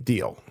the big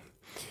deal?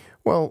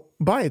 Well,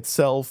 by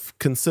itself,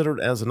 considered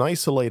as an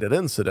isolated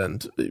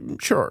incident,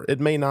 sure, it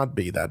may not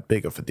be that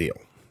big of a deal,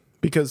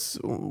 because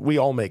we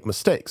all make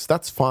mistakes.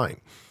 That's fine.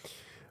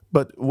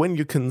 But when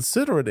you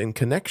consider it in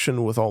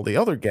connection with all the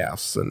other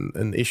gaffes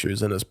and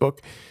issues in his book,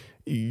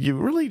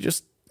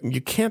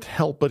 you can't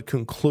help but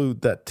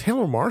conclude that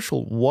Taylor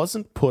Marshall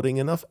wasn't putting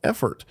enough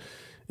effort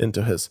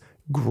into his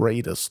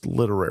greatest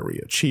literary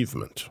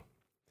achievement.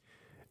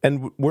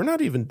 And we're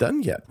not even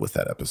done yet with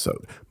that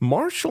episode.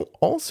 Marshall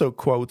also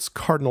quotes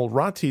Cardinal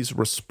Ratti's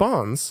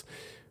response,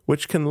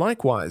 which can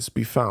likewise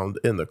be found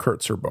in the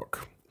Kurtzer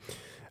book.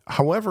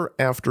 However,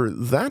 after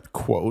that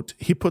quote,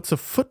 he puts a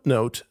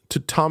footnote to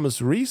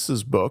Thomas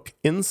Rees's book,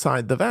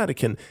 Inside the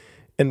Vatican,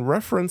 and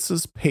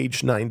references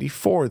page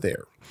 94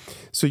 there.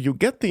 So you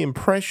get the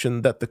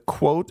impression that the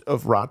quote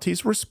of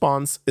Ratti's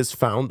response is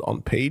found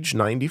on page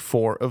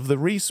 94 of the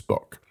Rees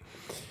book.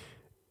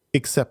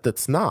 Except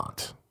it's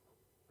not.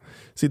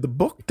 See, the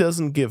book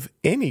doesn't give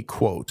any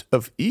quote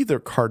of either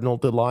Cardinal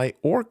Delay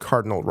or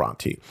Cardinal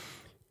Ratti.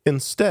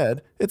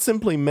 Instead, it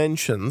simply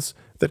mentions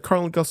that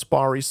Cardinal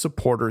Gaspari's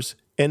supporters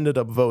ended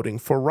up voting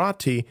for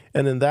Ratti,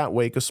 and in that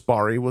way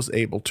Gaspari was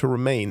able to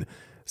remain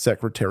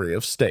Secretary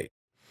of State.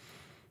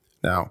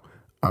 Now,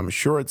 I'm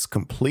sure it's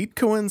complete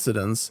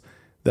coincidence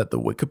that the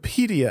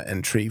Wikipedia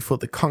entry for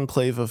the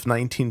Conclave of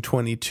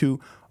 1922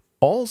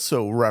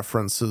 also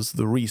references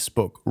the Rees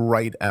book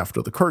right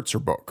after the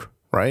Kurtzer book,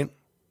 right?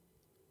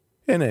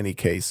 In any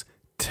case,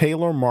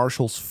 Taylor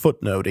Marshall's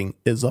footnoting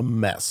is a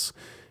mess.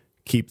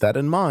 Keep that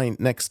in mind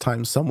next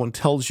time someone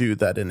tells you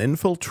that in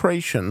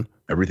Infiltration,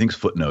 everything's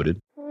footnoted.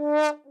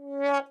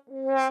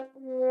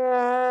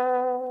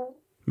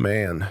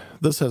 Man,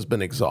 this has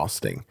been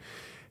exhausting.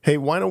 Hey,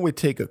 why don't we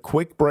take a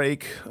quick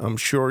break? I'm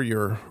sure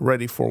you're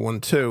ready for one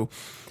too.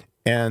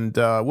 And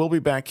we'll be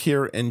back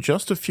here in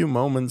just a few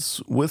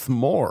moments with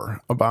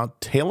more about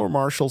Taylor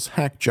Marshall's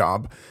hack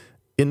job,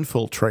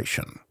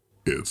 Infiltration.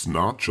 It's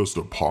not just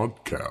a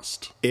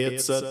podcast.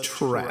 It's a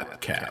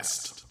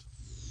Tradcast.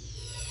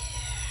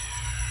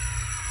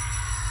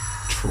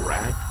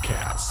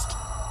 Tradcast.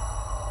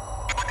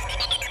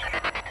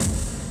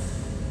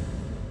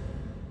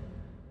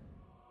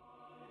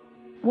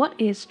 What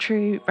is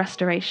true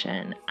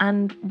restoration,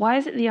 and why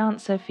is it the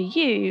answer for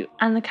you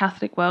and the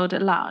Catholic world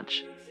at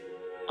large?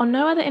 On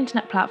no other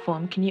internet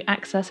platform can you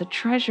access a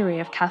treasury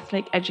of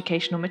Catholic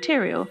educational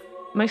material,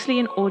 mostly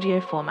in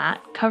audio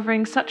format,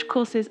 covering such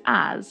courses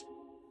as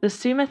the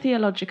Summa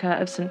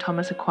Theologica of St.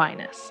 Thomas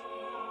Aquinas,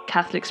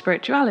 Catholic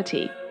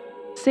Spirituality,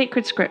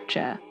 Sacred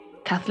Scripture,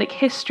 Catholic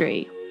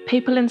History,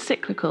 Papal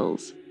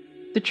Encyclicals,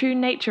 the true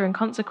nature and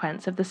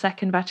consequence of the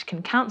Second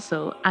Vatican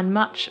Council, and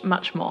much,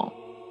 much more.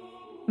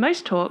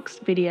 Most talks,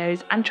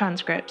 videos, and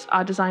transcripts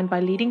are designed by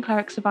leading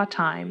clerics of our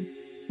time,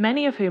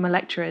 many of whom are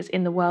lecturers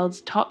in the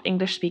world's top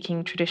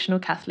English-speaking traditional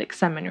Catholic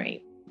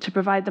seminary, to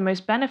provide the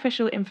most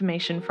beneficial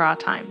information for our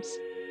times.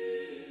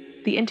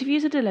 The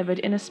interviews are delivered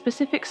in a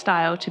specific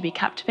style to be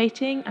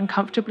captivating and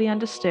comfortably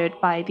understood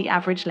by the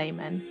average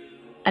layman,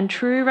 and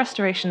True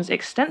Restoration's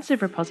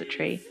extensive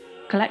repository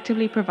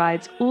collectively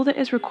provides all that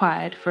is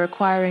required for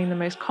acquiring the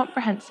most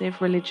comprehensive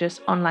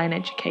religious online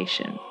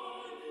education.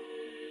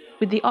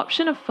 With the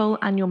option of full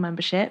annual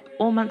membership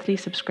or monthly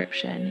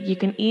subscription, you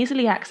can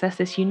easily access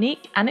this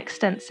unique and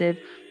extensive,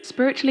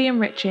 spiritually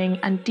enriching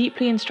and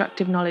deeply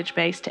instructive knowledge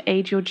base to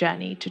aid your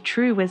journey to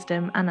true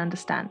wisdom and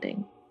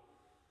understanding.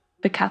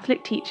 For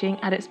Catholic teaching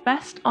at its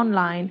best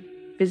online,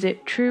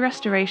 visit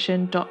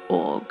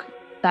truerestoration.org.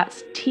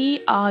 That's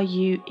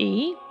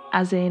TRUE,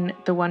 as in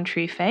the one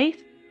true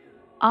faith,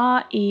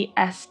 RESTORATION,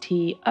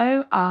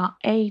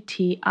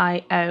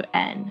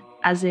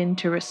 as in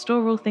to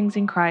restore all things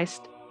in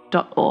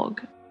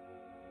Christ.org.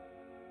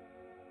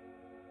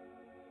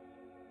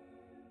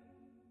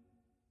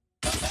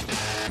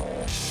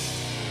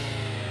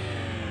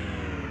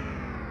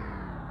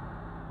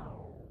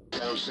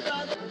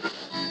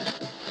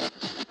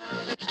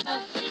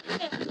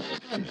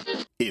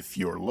 If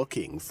you're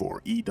looking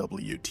for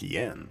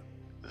EWTN,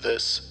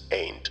 this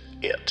ain't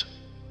it.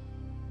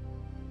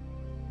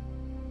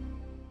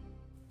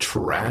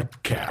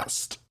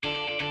 Tradcast.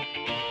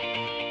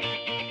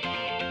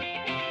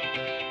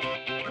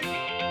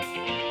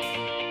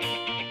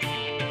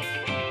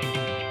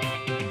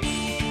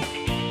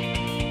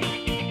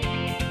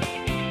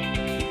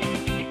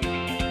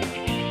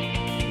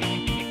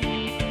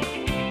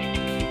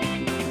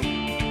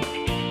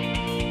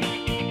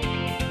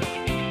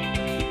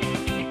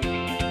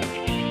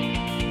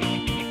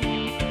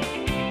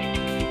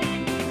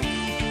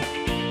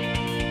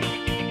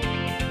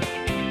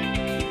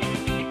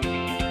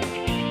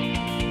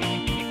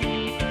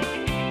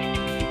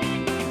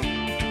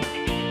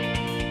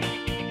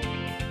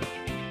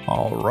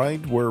 All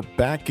right, we're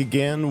back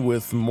again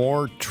with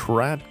more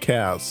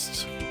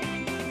Tradcast,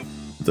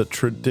 the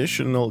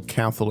traditional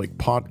Catholic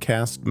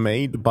podcast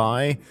made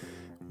by,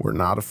 we're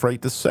not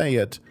afraid to say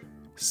it,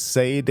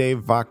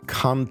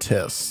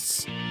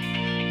 sedevacantists,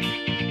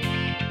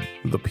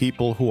 the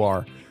people who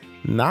are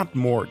not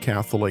more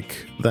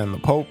Catholic than the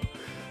Pope,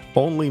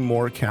 only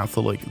more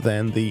Catholic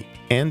than the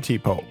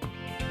anti-Pope.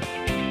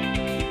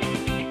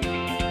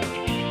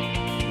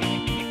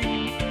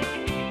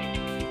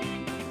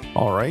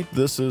 All right,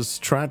 this is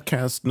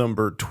Tradcast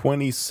number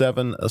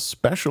 27, a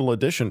special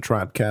edition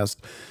Tradcast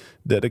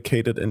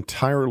dedicated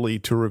entirely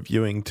to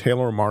reviewing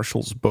Taylor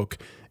Marshall's book,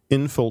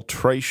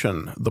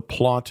 Infiltration, the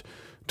Plot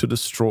to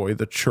Destroy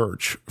the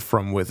Church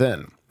from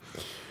Within.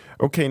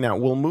 Okay, now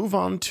we'll move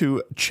on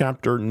to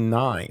chapter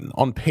 9.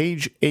 On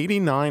page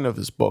 89 of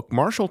his book,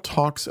 Marshall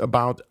talks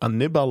about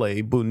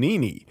Annibale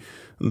Bugnini,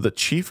 the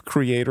chief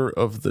creator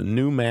of the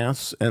New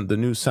Mass and the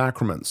New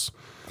Sacraments.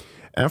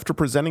 After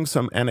presenting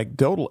some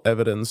anecdotal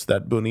evidence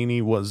that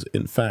Bugnini was,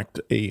 in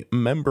fact, a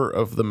member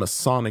of the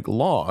Masonic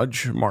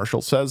Lodge,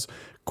 Marshall says,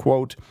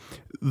 quote,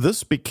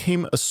 "This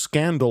became a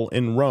scandal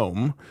in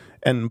Rome,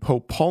 and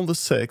Pope Paul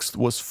VI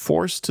was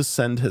forced to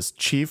send his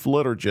chief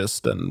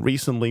liturgist and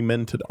recently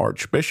minted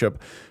archbishop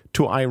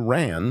to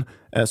Iran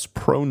as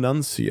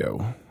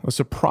pronuncio, a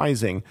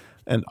surprising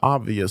and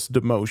obvious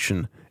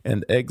demotion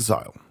and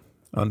exile,"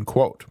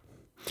 unquote.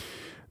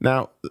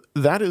 Now,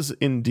 that is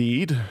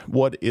indeed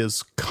what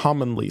is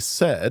commonly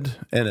said,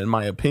 and in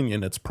my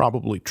opinion, it's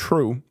probably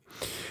true.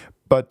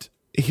 But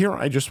here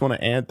I just want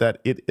to add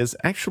that it is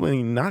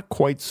actually not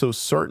quite so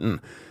certain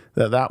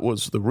that that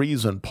was the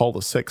reason Paul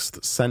VI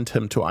sent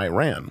him to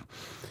Iran,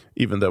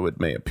 even though it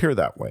may appear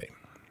that way.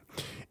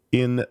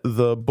 In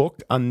the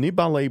book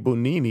Annibale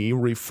Bugnini,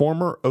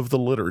 Reformer of the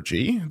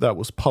Liturgy, that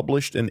was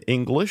published in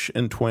English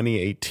in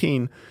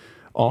 2018,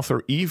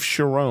 author Yves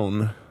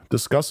Chiron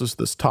discusses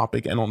this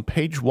topic, and on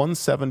page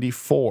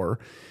 174,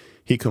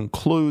 he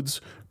concludes,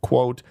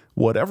 quote,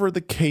 "Whatever the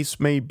case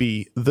may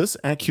be, this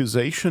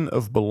accusation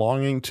of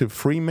belonging to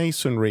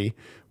Freemasonry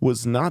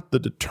was not the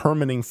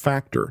determining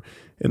factor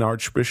in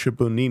Archbishop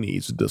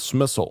Bugnini's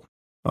dismissal,"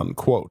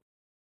 unquote.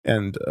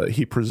 And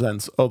he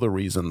presents other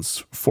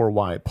reasons for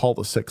why Paul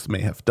VI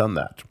may have done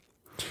that.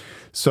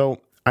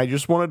 So I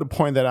just wanted to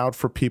point that out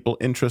for people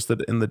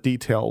interested in the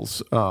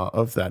details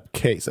of that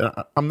case. And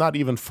I'm not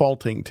even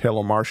faulting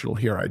Taylor Marshall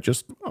here. I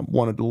just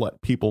wanted to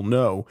let people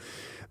know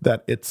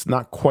that it's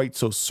not quite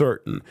so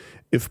certain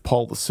if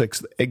Paul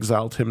VI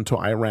exiled him to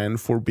Iran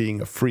for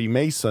being a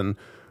Freemason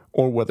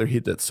or whether he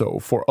did so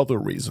for other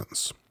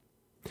reasons.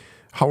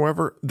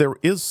 However, there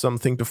is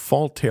something to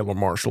fault Taylor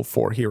Marshall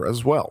for here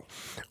as well.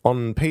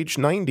 On page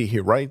 90, he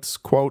writes,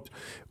 quote,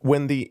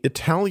 "When the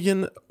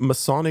Italian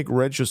Masonic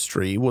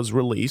Registry was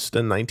released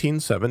in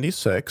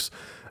 1976,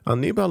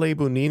 Annibale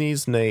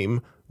Bugnini's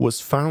name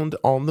was found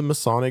on the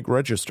Masonic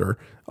Register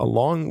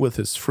along with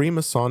his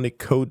Freemasonic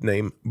code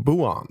name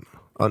Buon,"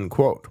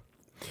 unquote.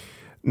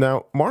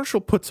 Now,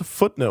 Marshall puts a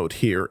footnote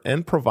here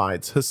and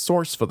provides his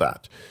source for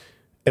that.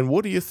 And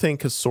what do you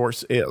think his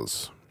source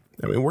is?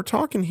 I mean, we're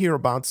talking here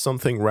about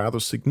something rather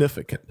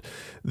significant.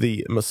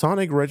 The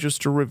Masonic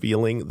Register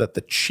revealing that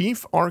the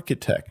chief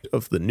architect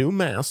of the new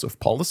Mass of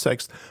Paul VI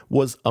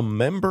was a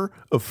member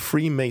of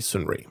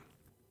Freemasonry.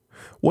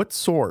 What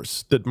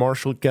source did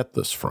Marshall get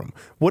this from?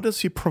 What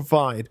does he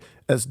provide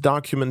as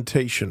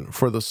documentation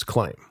for this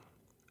claim?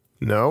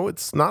 No,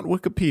 it's not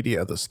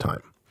Wikipedia this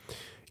time.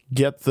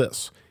 Get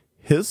this.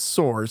 His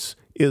source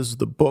is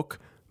the book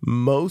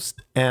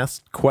Most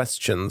Asked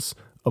Questions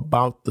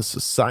about the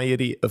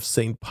Society of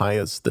St.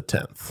 Pius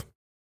X.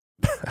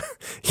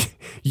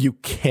 You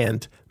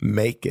can't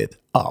make it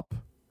up.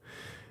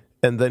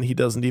 And then he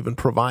doesn't even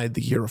provide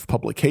the year of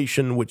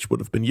publication, which would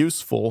have been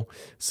useful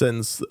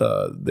since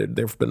there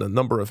have been a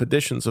number of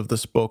editions of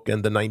this book,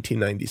 and the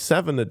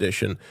 1997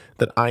 edition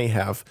that I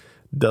have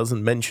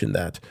doesn't mention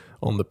that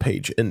on the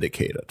page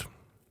indicated.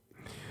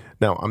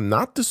 Now, I'm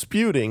not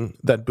disputing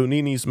that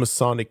Bugnini's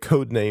Masonic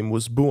code name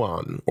was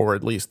Buon, or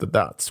at least that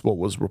that's what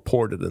was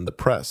reported in the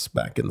press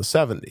back in the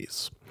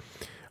 70s.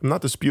 I'm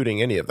not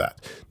disputing any of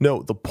that.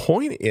 No, the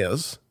point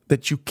is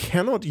that you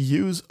cannot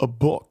use a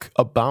book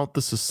about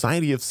the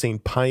Society of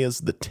St.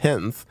 Pius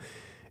X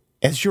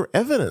as your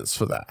evidence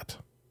for that.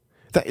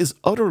 That is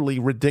utterly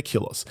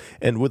ridiculous.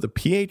 And with a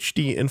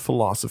PhD in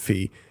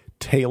philosophy,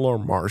 Taylor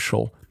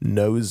Marshall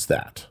knows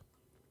that.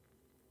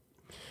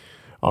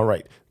 All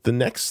right, the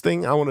next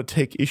thing I want to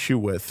take issue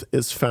with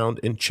is found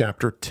in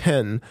Chapter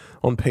 10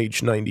 on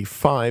page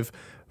 95,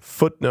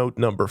 footnote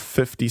number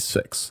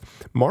 56.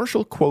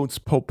 Marshall quotes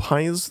Pope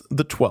Pius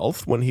XII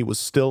when he was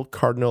still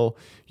Cardinal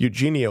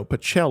Eugenio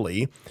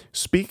Pacelli,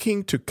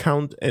 speaking to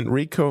Count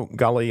Enrico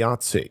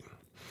Galeazzi.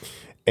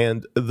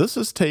 And this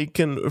is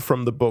taken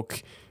from the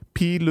book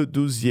Pie le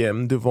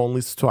XIIe devant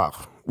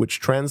l'histoire, which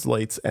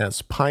translates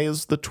as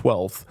Pius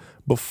XII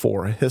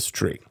before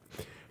history.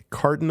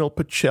 Cardinal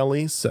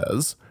Pacelli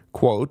says,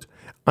 quote,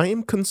 I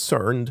am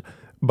concerned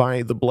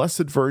by the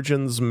Blessed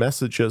Virgin's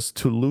messages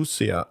to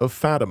Lucia of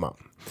Fatima.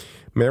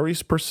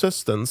 Mary's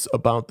persistence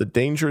about the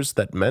dangers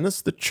that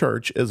menace the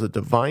Church is a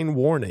divine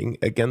warning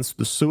against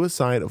the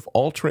suicide of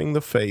altering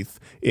the faith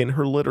in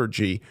her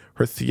liturgy,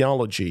 her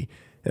theology,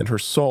 and her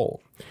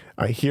soul.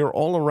 I hear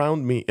all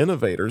around me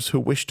innovators who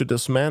wish to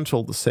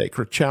dismantle the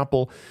sacred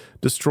chapel,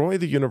 destroy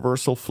the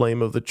universal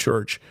flame of the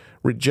Church,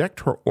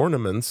 reject her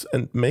ornaments,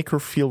 and make her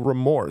feel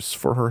remorse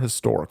for her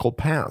historical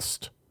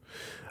past.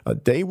 A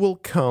day will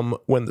come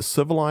when the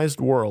civilized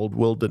world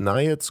will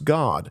deny its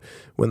God,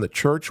 when the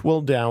Church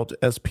will doubt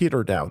as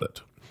Peter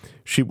doubted.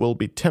 She will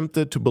be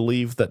tempted to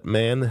believe that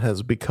man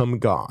has become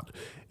God.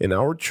 In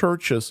our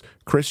churches,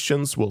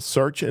 Christians will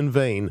search in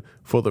vain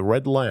for the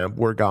red lamp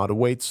where God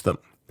awaits them.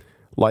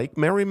 Like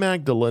Mary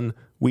Magdalene,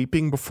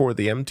 weeping before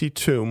the empty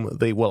tomb,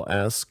 they will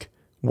ask,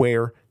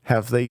 where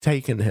have they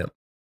taken him?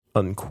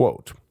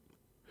 Unquote.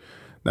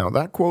 Now,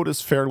 that quote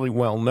is fairly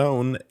well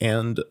known,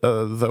 and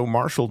though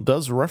Marshall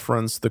does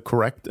reference the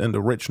correct and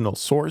original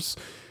source,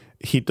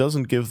 he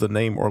doesn't give the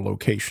name or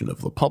location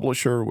of the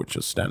publisher, which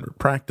is standard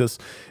practice,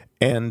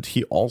 and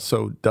he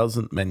also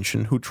doesn't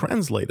mention who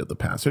translated the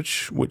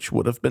passage, which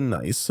would have been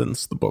nice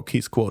since the book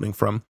he's quoting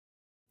from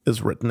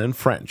is written in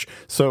French.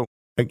 So,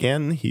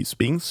 again, he's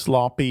being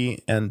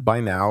sloppy, and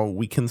by now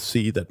we can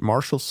see that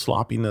Marshall's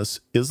sloppiness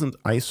isn't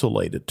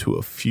isolated to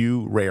a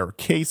few rare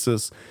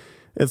cases.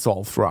 It's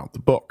all throughout the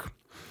book.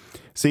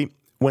 See,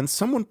 when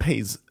someone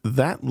pays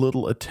that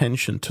little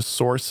attention to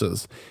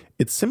sources,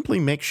 it simply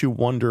makes you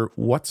wonder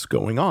what's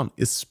going on,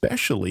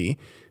 especially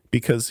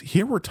because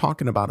here we're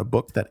talking about a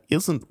book that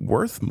isn't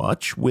worth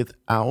much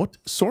without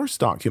source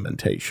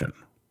documentation,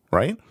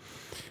 right?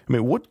 I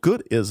mean, what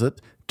good is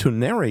it to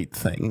narrate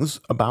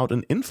things about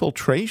an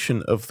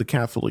infiltration of the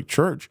Catholic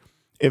Church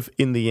if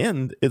in the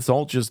end it's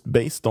all just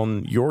based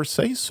on your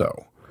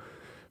say-so?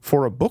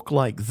 For a book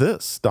like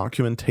this,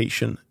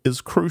 documentation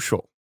is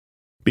crucial.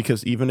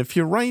 Because even if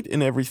you're right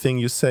in everything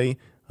you say,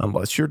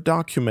 unless you're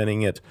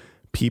documenting it,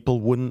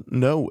 people wouldn't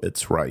know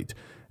it's right,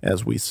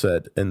 as we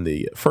said in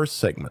the first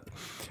segment.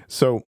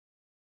 So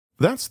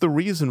that's the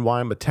reason why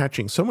I'm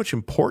attaching so much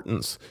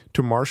importance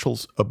to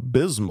Marshall's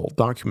abysmal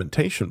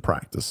documentation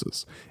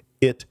practices.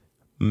 It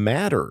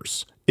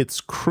matters.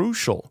 It's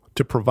crucial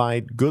to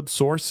provide good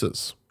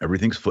sources.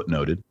 Everything's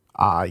footnoted.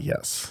 Ah,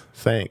 yes.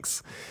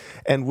 Thanks.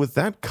 And with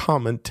that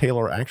comment,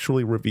 Taylor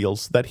actually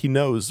reveals that he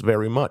knows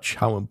very much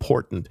how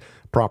important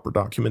proper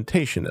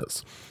documentation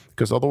is.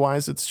 Because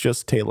otherwise it's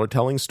just Taylor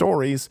telling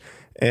stories,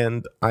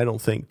 and I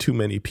don't think too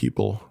many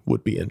people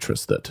would be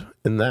interested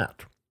in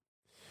that.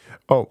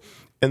 Oh,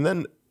 and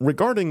then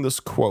regarding this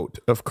quote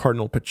of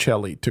Cardinal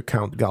Pacelli to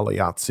Count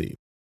Galeazzi,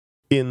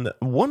 in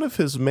one of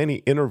his many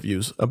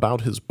interviews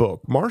about his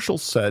book, Marshall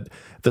said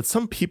that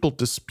some people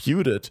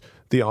disputed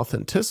the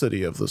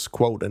authenticity of this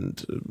quote,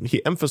 and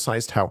he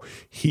emphasized how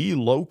he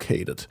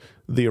located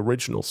the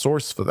original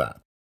source for that.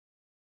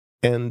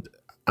 And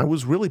I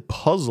was really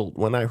puzzled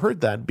when I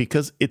heard that,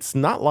 because it's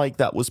not like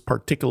that was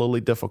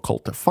particularly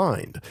difficult to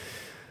find.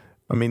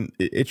 I mean,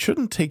 it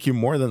shouldn't take you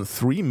more than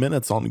 3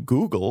 minutes on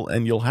Google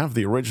and you'll have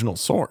the original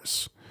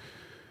source.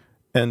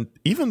 And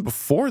even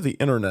before the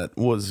internet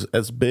was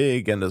as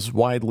big and as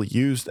widely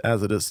used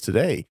as it is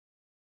today,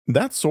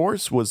 that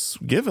source was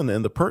given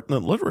in the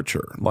pertinent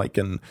literature, like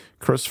in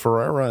Chris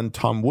Ferreira and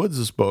Tom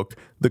Woods' book,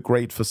 The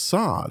Great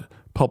Facade,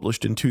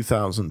 published in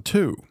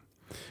 2002.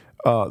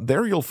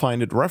 There you'll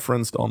find it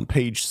referenced on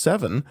page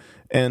 7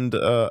 and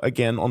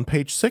again on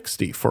page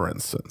 60, for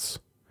instance.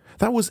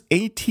 That was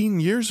 18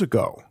 years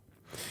ago.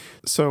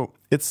 So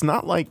it's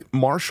not like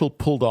Marshall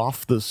pulled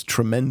off this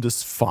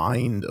tremendous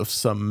find of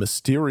some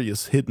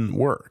mysterious hidden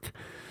work.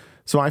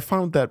 So I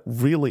found that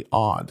really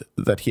odd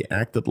that he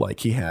acted like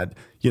he had,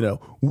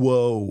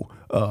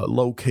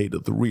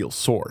 located the real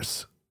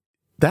source.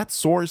 That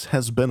source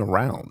has been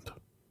around.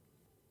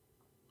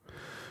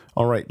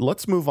 All right,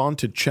 let's move on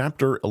to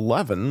chapter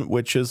 11,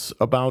 which is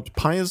about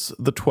Pius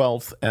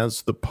XII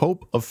as the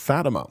Pope of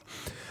Fatima.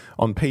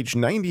 On page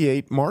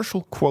 98,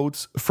 Marshall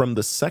quotes from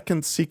the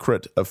second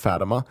secret of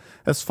Fatima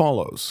as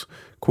follows,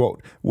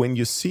 quote, "When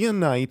you see a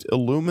night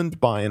illumined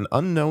by an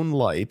unknown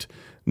light,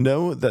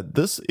 know that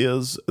this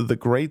is the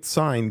great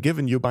sign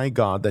given you by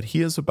God that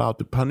he is about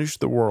to punish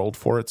the world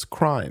for its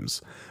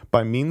crimes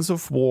by means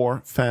of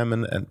war,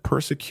 famine, and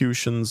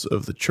persecutions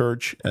of the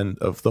Church and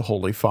of the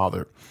Holy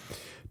Father.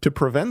 To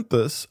prevent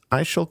this,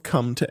 I shall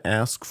come to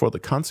ask for the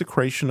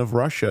consecration of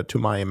Russia to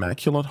my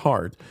Immaculate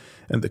Heart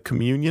and the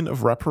communion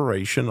of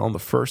reparation on the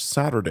first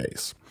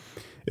Saturdays.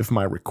 If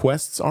my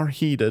requests are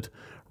heeded,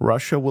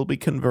 Russia will be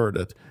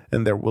converted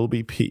and there will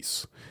be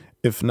peace.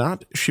 If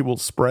not, she will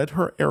spread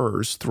her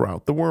errors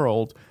throughout the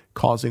world,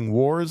 causing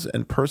wars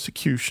and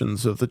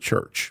persecutions of the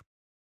Church.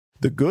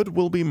 The good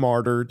will be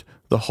martyred,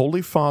 the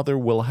Holy Father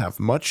will have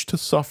much to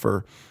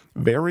suffer,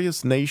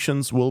 various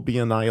nations will be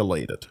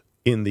annihilated.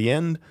 In the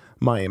end,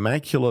 my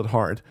Immaculate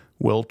Heart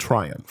will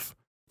triumph.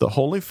 The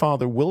Holy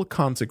Father will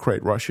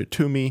consecrate Russia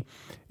to me,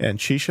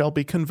 and she shall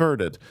be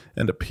converted,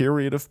 and a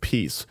period of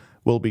peace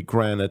will be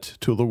granted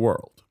to the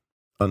world."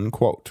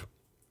 Unquote.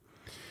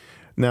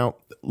 Now,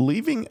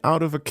 leaving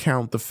out of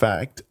account the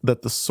fact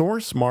that the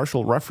source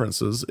Marshall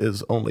references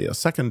is only a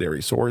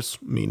secondary source,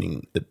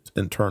 meaning it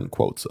in turn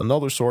quotes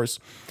another source,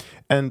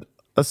 and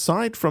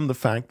aside from the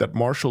fact that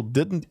Marshall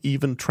didn't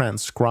even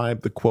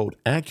transcribe the quote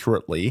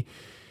accurately,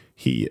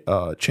 he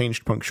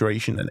changed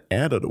punctuation and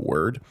added a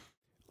word.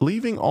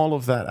 Leaving all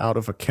of that out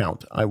of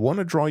account, I want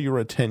to draw your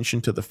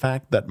attention to the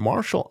fact that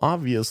Marshall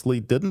obviously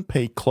didn't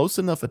pay close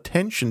enough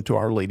attention to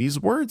Our Lady's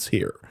words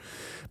here,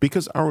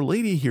 because Our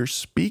Lady here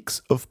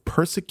speaks of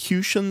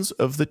persecutions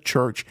of the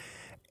Church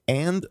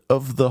and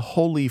of the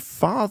Holy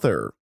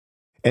Father,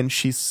 and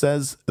she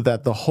says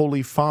that the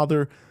Holy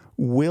Father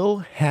will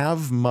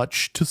have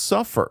much to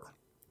suffer.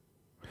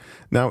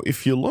 Now,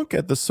 if you look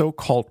at the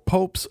so-called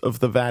popes of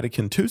the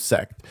Vatican II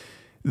sect,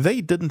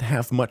 they didn't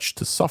have much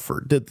to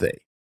suffer, did they?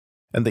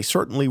 And they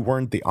certainly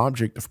weren't the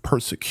object of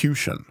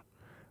persecution.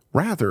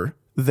 Rather,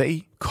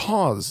 they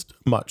caused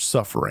much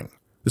suffering,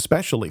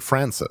 especially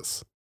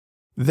Francis.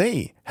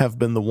 They have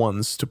been the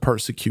ones to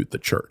persecute the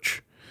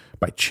Church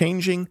by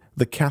changing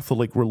the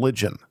Catholic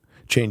religion,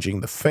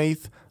 changing the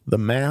faith, the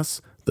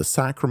Mass, the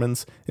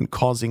sacraments, and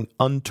causing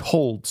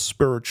untold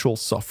spiritual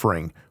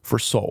suffering for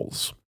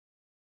souls.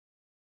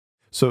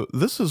 So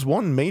this is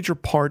one major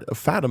part of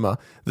Fatima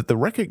that the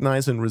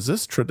recognize and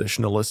resist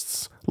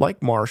traditionalists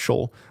like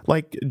Marshall,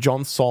 like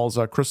John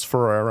Salza, Chris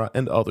Ferreira,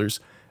 and others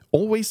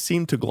always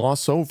seem to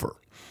gloss over.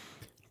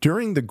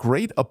 During the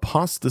Great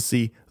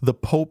Apostasy, the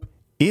Pope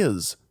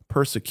is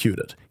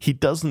persecuted. He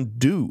doesn't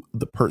do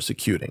the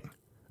persecuting,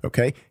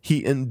 okay?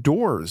 He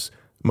endures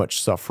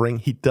much suffering.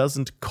 He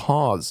doesn't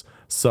cause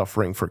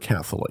suffering for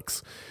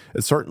Catholics,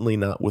 certainly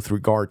not with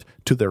regard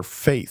to their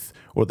faith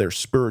or their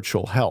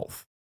spiritual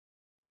health.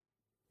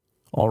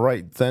 All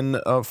right, then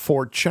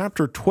for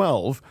Chapter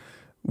 12,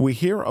 we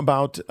hear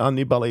about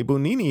Annibale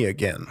Bugnini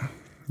again.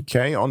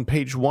 Okay, on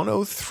page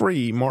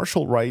 103,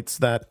 Marshall writes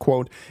that,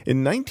 quote,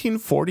 "In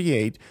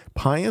 1948,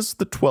 Pius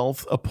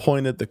XII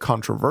appointed the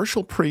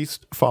controversial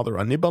priest, Father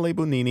Annibale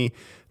Bugnini,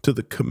 to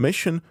the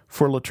Commission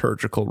for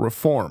Liturgical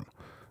Reform,"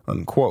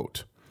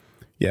 unquote.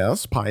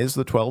 Yes, Pius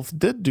XII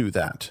did do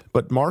that,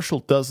 but Marshall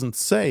doesn't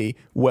say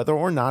whether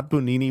or not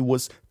Bugnini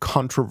was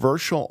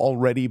controversial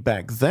already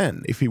back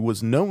then, if he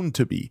was known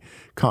to be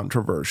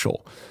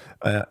controversial,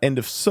 and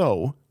if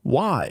so,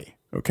 why?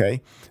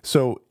 Okay,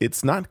 so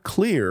it's not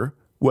clear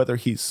whether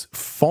he's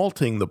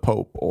faulting the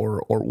Pope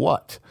or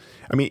what.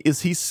 I mean,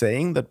 is he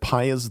saying that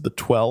Pius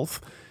XII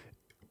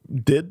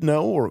did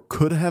know or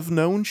could have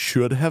known,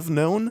 should have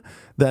known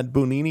that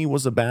Bugnini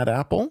was a bad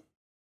apple?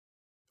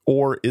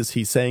 Or is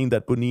he saying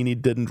that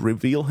Bugnini didn't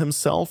reveal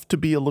himself to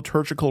be a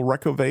liturgical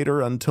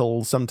reprovator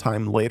until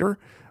sometime later?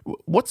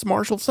 What's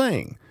Marshall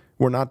saying?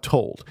 We're not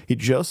told. He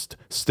just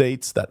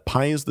states that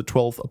Pius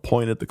XII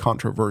appointed the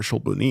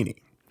controversial Bugnini.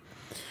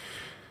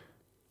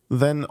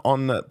 Then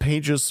on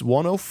pages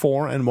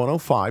 104 and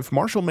 105,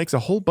 Marshall makes a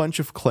whole bunch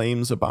of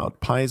claims about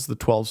Pius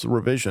XII's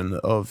revision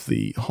of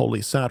the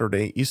Holy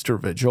Saturday Easter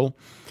Vigil,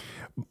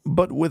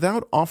 but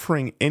without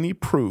offering any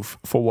proof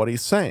for what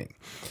he's saying.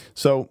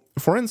 So,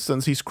 for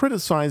instance, he's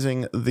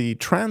criticizing the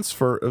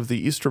transfer of the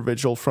Easter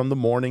Vigil from the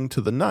morning to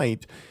the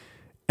night,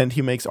 and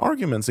he makes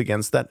arguments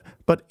against that,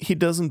 but he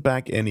doesn't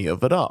back any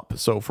of it up.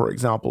 So, for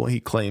example, he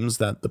claims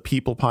that the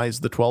people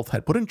Pius XII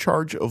had put in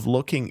charge of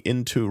looking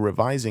into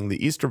revising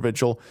the Easter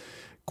Vigil,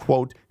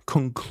 quote,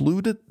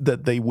 concluded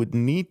that they would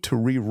need to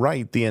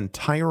rewrite the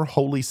entire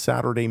Holy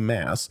Saturday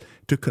Mass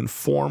to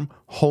conform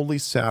Holy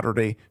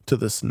Saturday to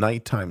this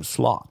nighttime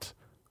slot,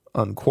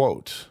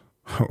 unquote.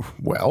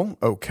 Well,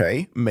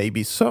 okay,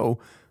 maybe so,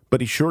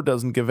 but he sure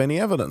doesn't give any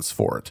evidence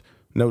for it.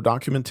 No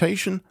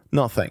documentation,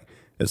 nothing.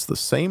 It's the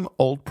same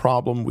old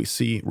problem we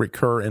see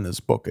recur in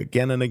his book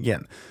again and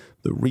again.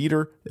 The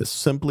reader is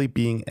simply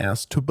being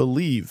asked to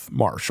believe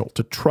Marshall,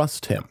 to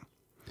trust him.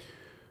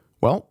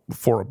 Well,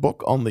 for a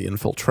book on the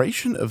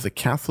infiltration of the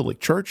Catholic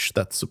Church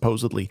that's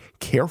supposedly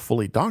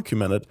carefully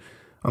documented,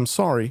 I'm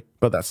sorry,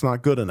 but that's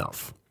not good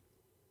enough.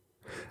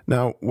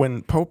 Now,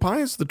 when Pope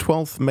Pius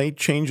XII made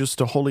changes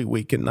to Holy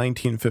Week in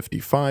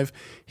 1955,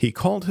 he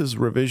called his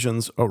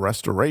revisions a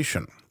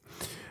restoration.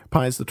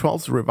 Pius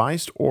XII's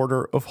revised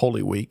order of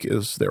Holy Week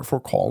is therefore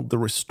called the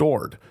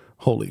Restored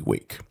Holy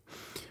Week.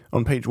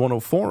 On page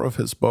 104 of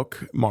his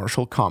book,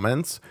 Marshall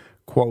comments,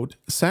 quote,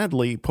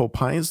 "Sadly, Pope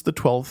Pius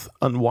XII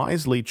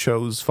unwisely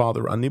chose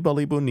Father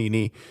Annibale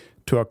Bugnini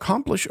to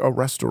accomplish a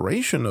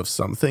restoration of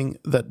something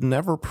that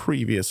never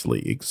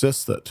previously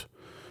existed."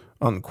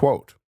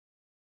 Unquote.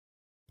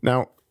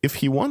 Now, if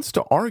he wants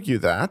to argue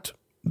that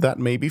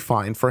may be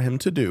fine for him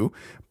to do,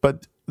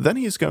 but then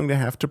he's going to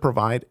have to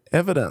provide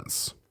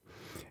evidence.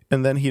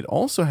 And then he'd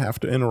also have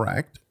to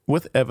interact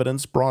with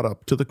evidence brought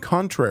up to the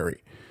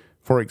contrary.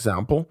 For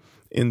example,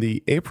 in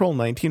the April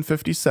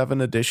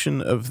 1957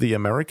 edition of the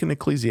American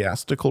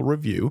Ecclesiastical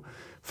Review,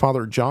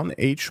 Father John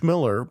H.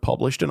 Miller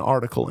published an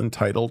article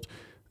entitled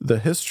 "The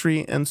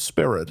History and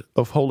Spirit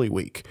of Holy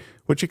Week,"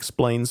 which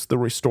explains the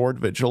restored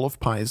vigil of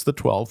Pius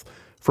XII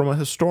from a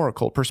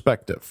historical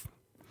perspective.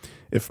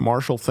 If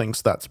Marshall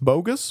thinks that's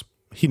bogus,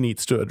 he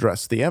needs to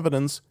address the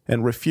evidence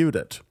and refute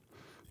it.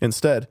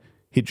 Instead,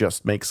 he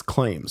just makes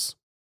claims,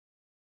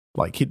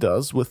 like he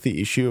does with the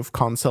issue of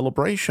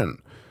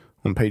concelebration.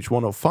 On page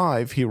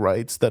 105, he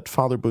writes that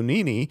Father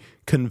Bonini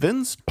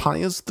convinced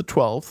Pius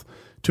XII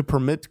to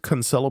permit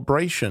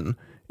concelebration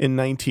in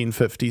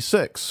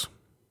 1956.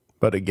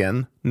 But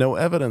again, no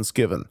evidence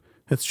given.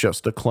 It's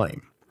just a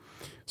claim.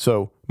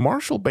 So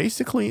Marshall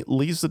basically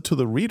leaves it to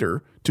the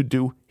reader to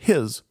do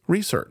his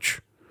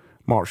research.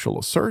 Marshall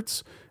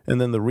asserts,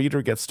 and then the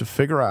reader gets to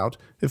figure out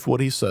if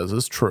what he says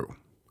is true.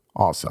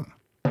 Awesome.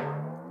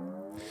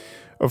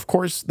 Of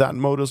course, that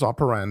modus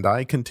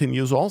operandi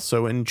continues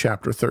also in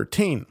chapter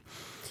 13.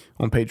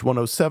 On page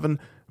 107,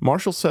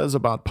 Marshall says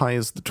about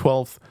Pius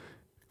XII,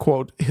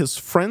 quote, "His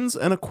friends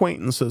and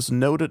acquaintances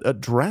noted a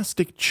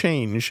drastic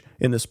change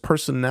in his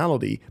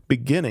personality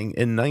beginning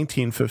in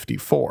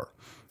 1954,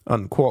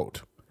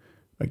 unquote.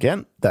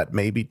 Again, that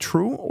may be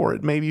true or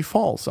it may be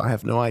false. I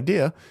have no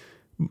idea.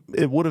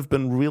 It would have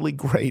been really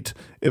great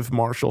if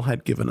Marshall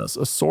had given us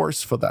a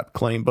source for that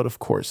claim, but of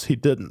course he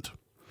didn't.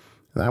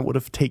 That would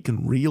have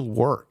taken real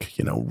work,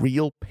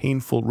 real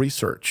painful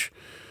research.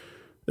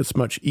 It's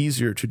much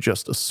easier to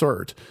just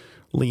assert,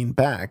 lean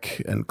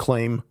back, and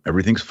claim,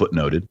 everything's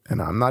footnoted.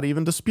 And I'm not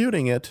even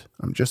disputing it.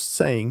 I'm just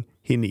saying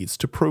he needs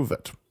to prove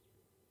it.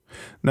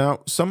 Now,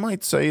 some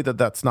might say that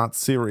that's not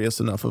serious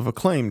enough of a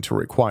claim to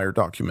require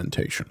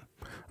documentation.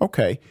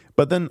 Okay,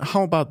 but then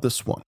how about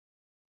this one?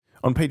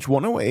 On page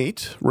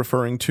 108,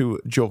 referring to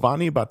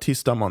Giovanni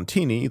Battista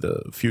Montini,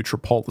 the future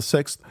Paul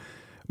VI,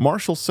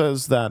 Marshall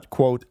says that,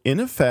 quote, "In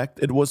effect,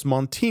 it was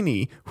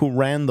Montini who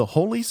ran the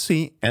Holy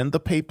See and the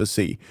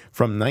papacy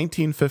from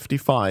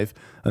 1955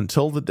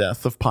 until the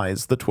death of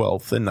Pius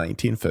XII in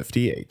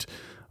 1958,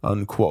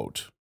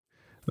 unquote.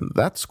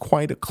 That's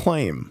quite a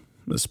claim,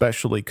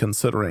 especially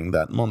considering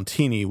that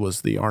Montini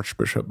was the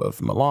Archbishop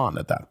of Milan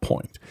at that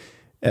point.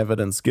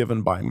 Evidence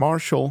given by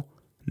Marshall,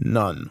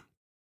 none.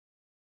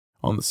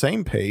 On the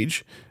same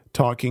page,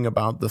 talking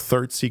about the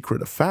third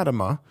secret of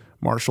Fatima,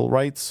 Marshall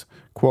writes,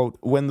 quote,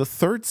 "When the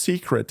third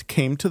secret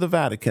came to the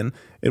Vatican,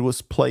 it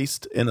was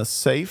placed in a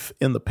safe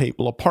in the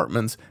papal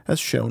apartments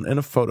as shown in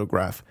a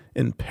photograph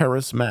in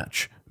Paris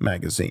Match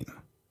magazine,"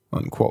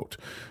 unquote.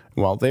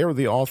 While there,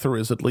 the author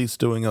is at least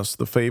doing us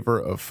the favor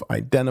of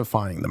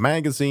identifying the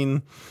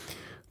magazine.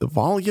 The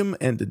volume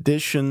and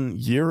edition,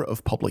 year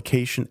of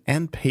publication,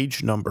 and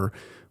page number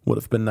would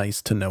have been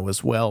nice to know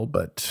as well,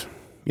 but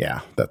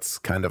yeah, that's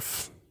kind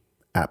of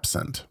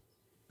absent.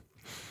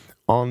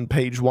 On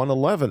page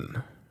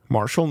 111,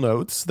 Marshall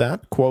notes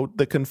that, quote,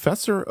 "The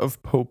confessor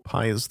of Pope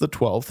Pius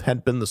XII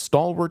had been the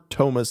stalwart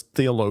Thomist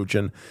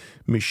theologian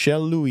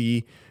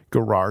Michel-Louis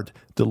Gerard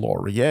de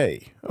Laurier,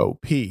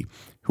 OP,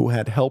 who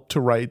had helped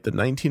to write the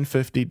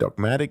 1950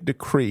 dogmatic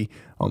decree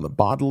on the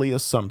bodily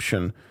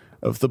assumption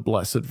of the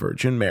Blessed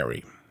Virgin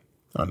Mary,"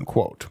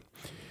 unquote.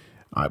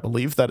 I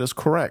believe that is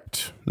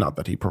correct. Not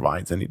that he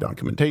provides any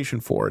documentation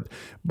for it,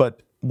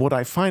 but what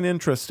I find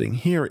interesting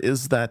here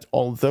is that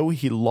although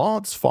he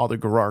lauds Father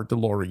Gerard de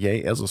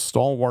Laurier as a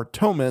stalwart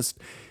Thomist,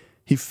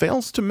 he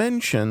fails to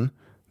mention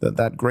that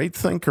that great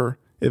thinker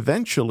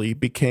eventually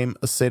became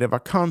a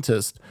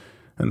sedevacantist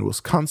and was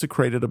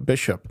consecrated a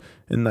bishop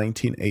in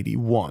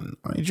 1981.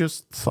 I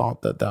just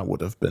thought that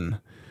would have been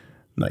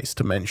nice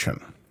to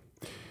mention.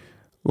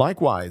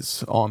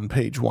 Likewise, on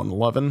page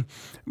 111,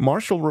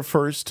 Marshall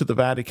refers to the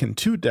Vatican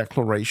II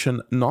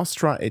declaration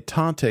Nostra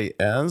Aetate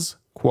as,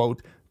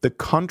 quote, "the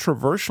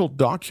controversial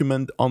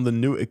document on the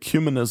new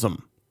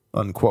ecumenism,"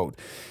 unquote.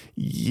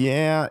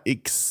 Yeah,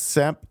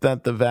 except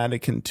that the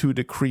Vatican II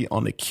decree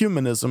on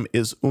ecumenism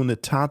is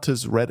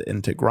Unitatis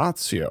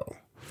Redintegratio.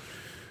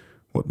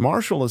 What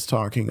Marshall is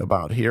talking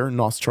about here,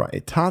 Nostra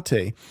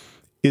Aetate,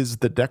 is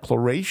the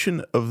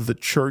declaration of the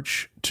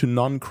Church to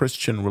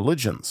non-Christian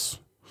religions.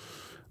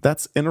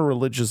 That's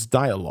interreligious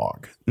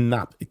dialogue,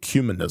 not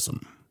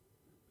ecumenism.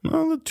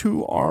 Well, the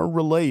two are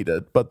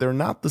related, but they're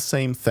not the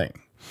same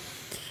thing.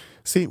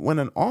 See, when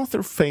an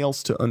author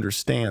fails to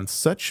understand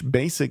such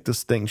basic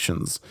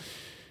distinctions,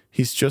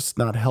 he's just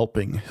not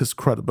helping his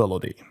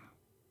credibility.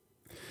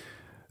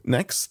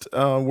 Next,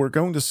 we're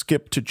going to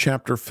skip to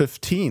chapter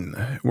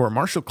 15, where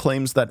Marshall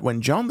claims that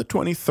when John the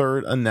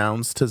 23rd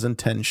announced his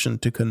intention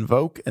to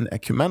convoke an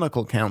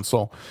ecumenical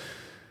council,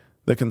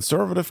 the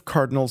conservative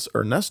cardinals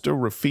Ernesto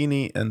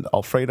Ruffini and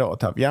Alfredo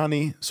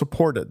Ottaviani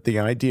supported the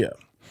idea.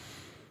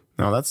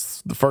 Now,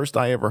 that's the first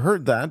I ever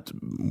heard that,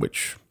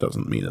 which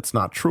doesn't mean it's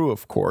not true,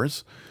 of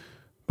course.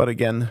 But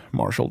again,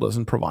 Marshall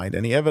doesn't provide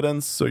any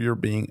evidence, so you're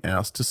being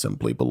asked to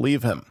simply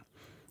believe him.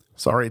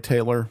 Sorry,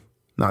 Taylor,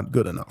 not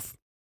good enough.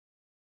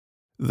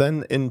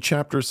 Then in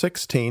Chapter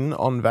 16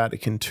 on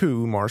Vatican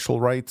II, Marshall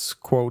writes,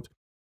 quote,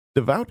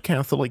 "Devout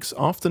Catholics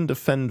often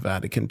defend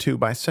Vatican II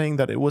by saying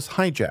that it was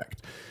hijacked,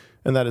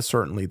 and that is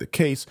certainly the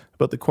case,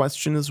 but the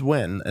question is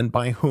when and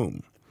by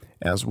whom.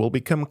 As will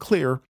become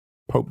clear,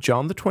 Pope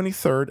John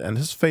XXIII and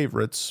his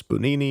favorites,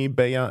 Bonini,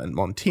 Bea, and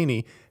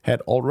Montini,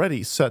 had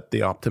already set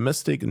the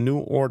optimistic New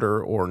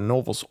Order or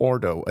Novus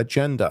Ordo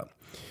agenda.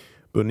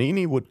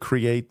 Bonini would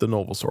create the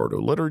Novus Ordo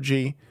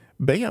liturgy,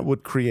 Bea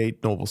would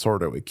create Novus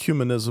Ordo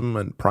ecumenism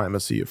and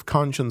primacy of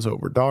conscience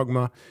over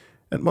dogma,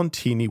 and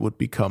Montini would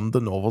become the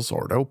Novus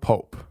Ordo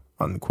Pope,"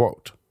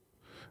 unquote.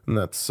 And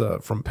that's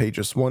from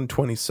pages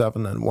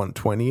 127 and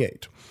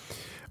 128.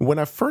 When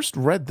I first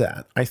read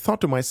that, I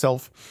thought to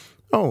myself,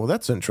 oh,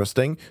 that's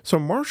interesting. So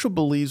Marshall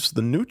believes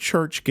the new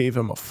church gave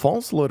him a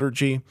false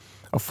liturgy,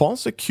 a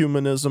false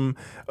ecumenism,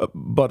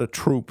 but a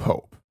true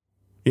pope.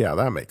 Yeah,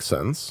 that makes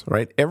sense,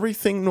 right?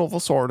 Everything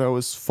Novus Ordo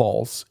is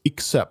false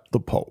except the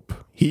pope.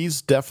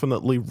 He's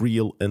definitely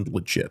real and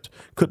legit.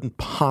 Couldn't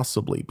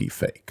possibly be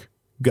fake.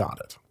 Got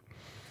it.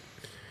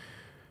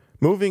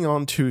 Moving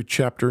on to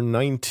chapter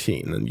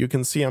 19, and you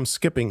can see I'm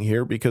skipping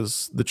here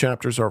because the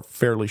chapters are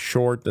fairly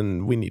short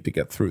and we need to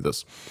get through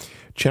this.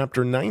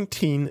 Chapter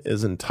 19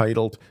 is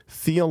entitled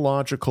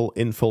Theological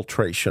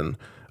Infiltration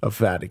of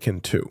Vatican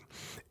II,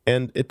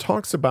 and it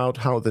talks about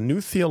how the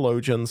new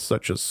theologians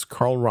such as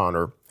Karl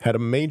Rahner had a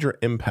major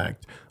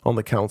impact on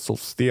the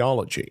Council's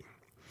theology.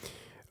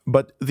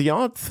 But the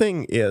odd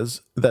thing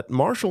is that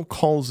Marshall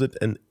calls it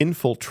an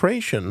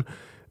infiltration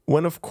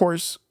when, of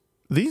course,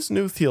 these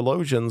new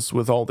theologians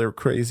with all their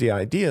crazy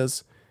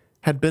ideas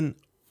had been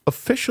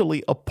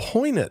officially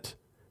appointed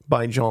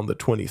by John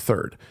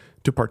XXIII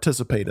to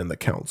participate in the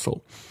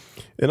council.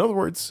 In other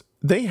words,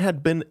 they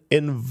had been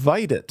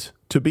invited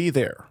to be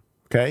there,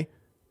 okay?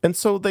 And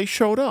so they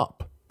showed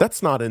up.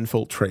 That's not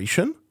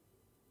infiltration.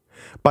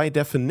 By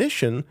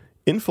definition,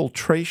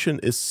 infiltration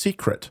is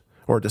secret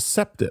or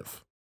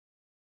deceptive.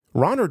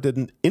 Rahner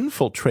didn't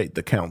infiltrate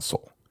the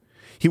council.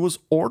 He was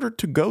ordered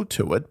to go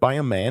to it by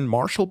a man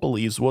Marshall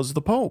believes was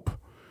the Pope,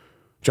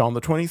 John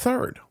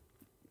XXIII.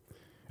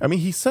 I mean,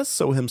 he says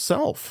so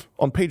himself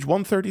on page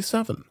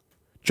 137.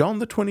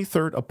 John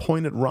XXIII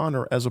appointed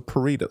Rahner as a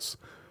peritus,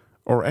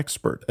 or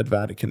expert at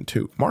Vatican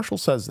II. Marshall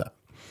says that.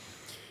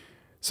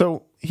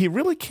 So he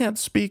really can't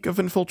speak of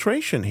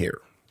infiltration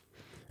here.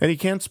 And he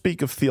can't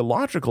speak of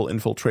theological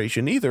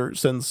infiltration either,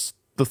 since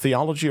the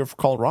theology of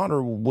Karl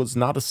Rahner was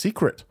not a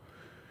secret.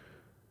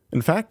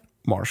 In fact,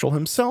 Marshall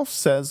himself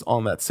says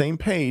on that same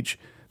page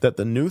that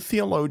the new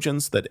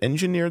theologians that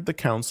engineered the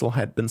council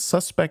had been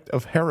suspect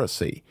of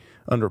heresy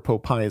under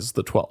Pope Pius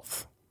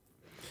XII.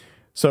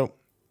 So,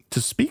 to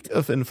speak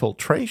of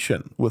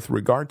infiltration with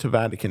regard to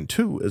Vatican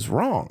II is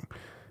wrong.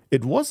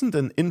 It wasn't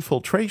an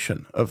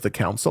infiltration of the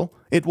council,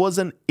 it was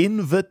an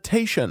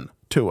invitation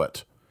to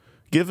it,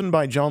 given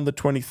by John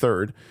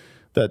XXIII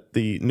that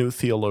the new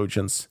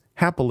theologians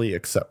happily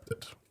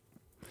accepted.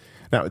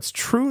 Now, it's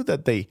true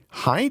that they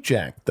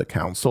hijacked the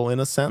council in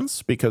a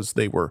sense because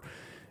they were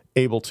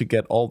able to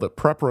get all the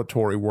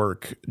preparatory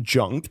work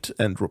junked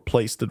and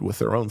replaced it with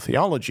their own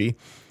theology,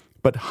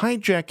 but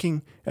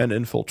hijacking and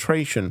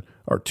infiltration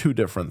are two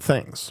different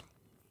things.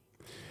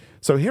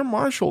 So here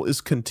Marshall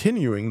is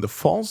continuing the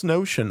false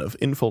notion of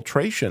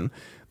infiltration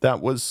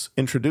that was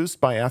introduced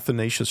by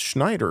Athanasius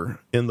Schneider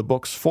in the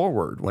book's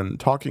foreword when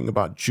talking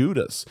about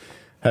Judas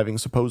having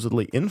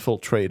supposedly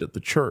infiltrated the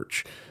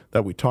church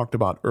that we talked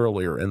about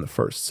earlier in the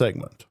first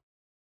segment.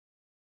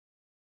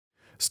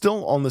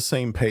 Still on the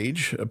same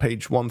page,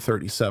 page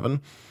 137,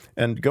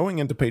 and going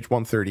into page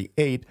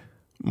 138,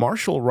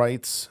 Marshall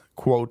writes,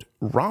 quote,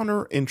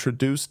 Rahner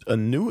introduced a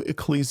new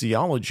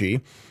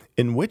ecclesiology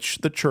in which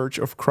the Church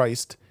of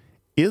Christ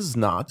is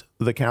not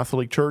the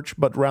Catholic Church,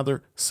 but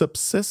rather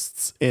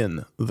subsists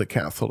in the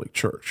Catholic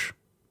Church.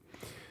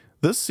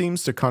 This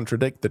seems to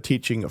contradict the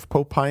teaching of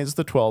Pope Pius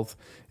XII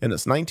in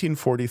his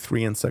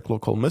 1943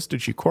 encyclical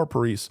Mystici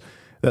Corporis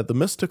that the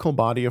mystical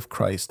body of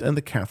Christ and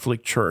the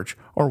Catholic Church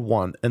are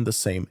one and the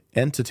same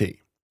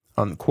entity,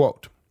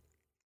 unquote.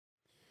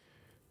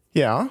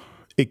 Yeah,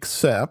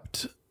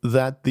 except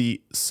that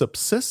the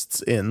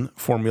subsists in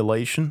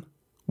formulation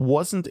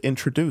wasn't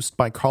introduced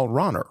by Karl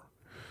Rahner.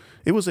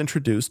 It was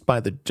introduced by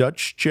the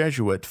Dutch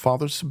Jesuit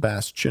Father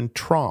Sebastian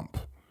Tromp.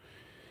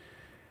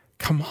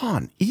 Come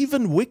on,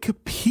 even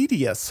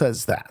Wikipedia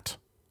says that.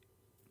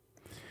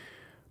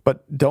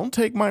 But don't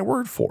take my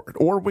word for it,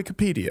 or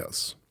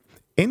Wikipedia's.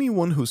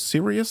 Anyone who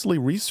seriously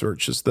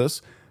researches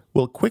this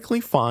will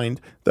quickly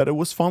find that it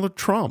was Father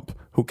Tromp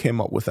who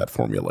came up with that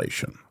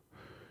formulation.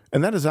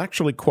 And that is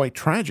actually quite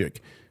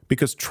tragic,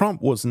 because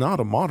Tromp was not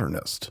a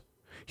modernist.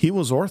 He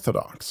was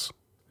Orthodox.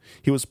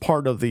 He was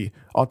part of the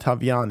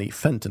Ottaviani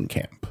Fenton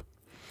camp.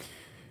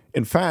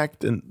 In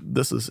fact, and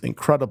this is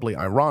incredibly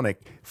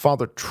ironic,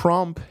 Father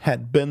Trump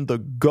had been the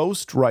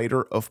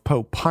ghostwriter of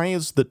Pope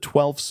Pius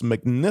XII's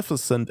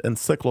magnificent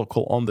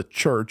encyclical on the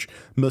Church,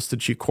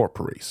 Mystici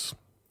Corporis.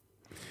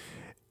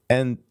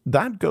 And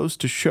that goes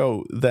to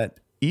show that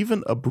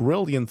even a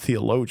brilliant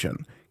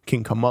theologian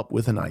can come up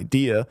with an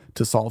idea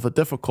to solve a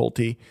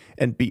difficulty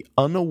and be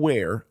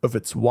unaware of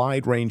its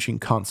wide-ranging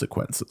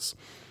consequences.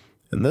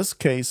 In this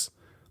case,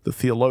 the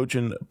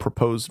theologian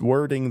proposed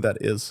wording that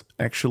is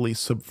actually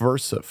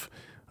subversive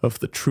of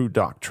the true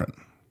doctrine.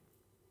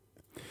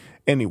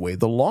 Anyway,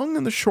 the long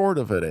and the short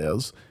of it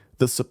is,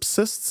 the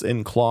subsists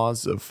in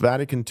clause of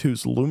Vatican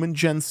II's Lumen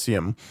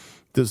Gentium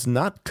does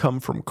not come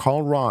from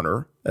Karl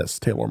Rahner, as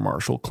Taylor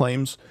Marshall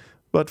claims,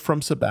 but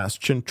from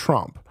Sebastian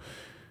Trump.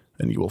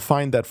 And you will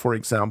find that, for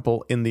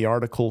example, in the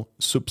article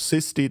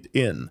Subsistit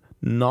in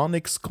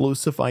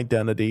Non-Exclusive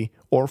Identity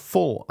or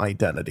Full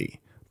Identity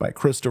by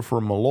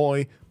Christopher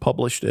Malloy,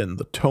 published in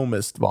The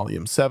Thomist,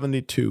 Volume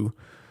 72,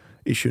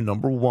 Issue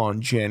Number 1,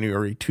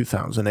 January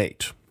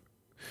 2008.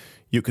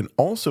 You can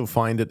also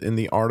find it in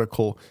the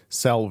article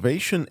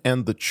Salvation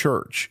and the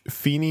Church,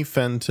 Fini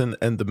Fenton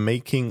and the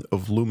Making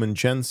of Lumen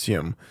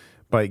Gentium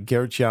by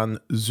Gert-Jan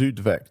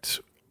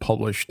Zuidwegt,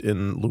 published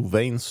in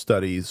Louvain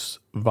Studies,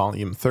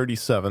 Volume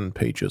 37,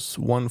 pages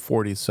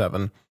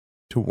 147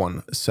 to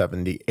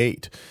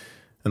 178.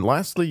 And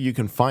lastly, you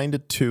can find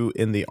it too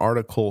in the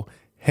article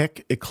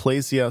Haec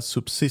Ecclesia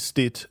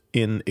Subsistit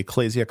in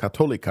Ecclesia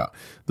Catholica,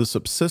 the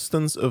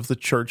subsistence of the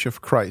Church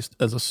of Christ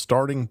as a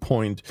starting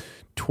point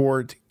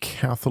toward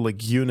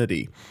Catholic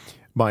unity,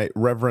 by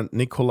Reverend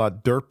Nicola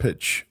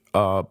Derpich,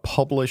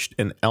 published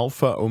in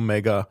Alpha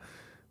Omega,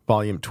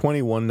 Volume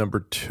 21, Number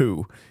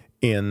 2,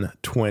 in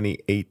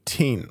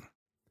 2018.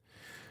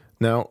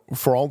 Now,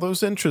 for all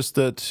those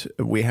interested,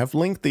 we have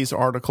linked these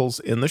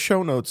articles in the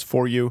show notes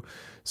for you,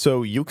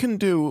 so you can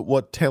do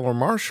what Taylor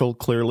Marshall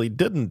clearly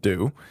didn't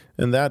do,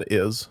 and that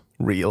is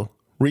real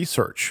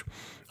research.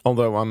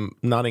 Although I'm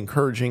not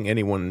encouraging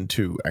anyone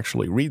to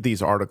actually read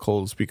these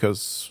articles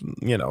because,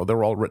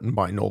 they're all written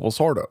by Novus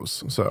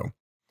Ordos. So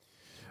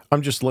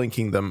I'm just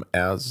linking them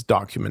as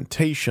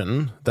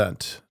documentation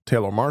that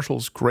Taylor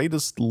Marshall's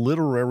greatest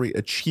literary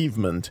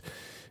achievement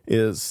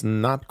is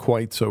not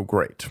quite so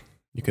great.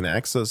 You can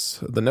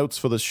access the notes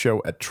for this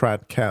show at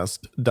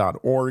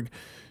tradcast.org.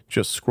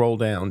 Just scroll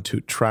down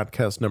to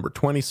Tradcast number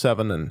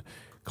 27 and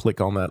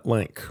click on that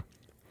link.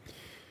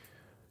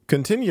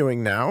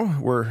 Continuing now,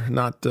 we're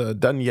not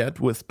done yet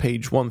with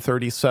page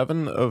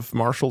 137 of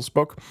Marshall's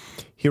book.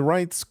 He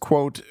writes,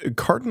 quote,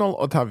 Cardinal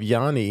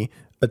Ottaviani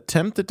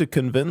attempted to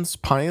convince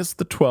Pius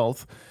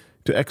XII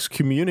to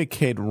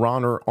excommunicate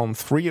Rahner on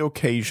 3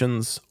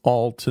 occasions,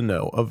 all to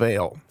no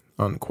avail,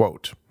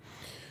 unquote.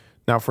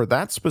 Now, for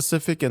that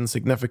specific and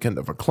significant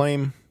of a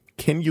claim,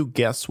 can you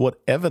guess what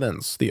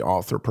evidence the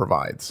author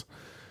provides?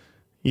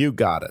 You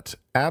got it.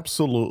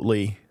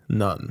 Absolutely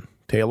none.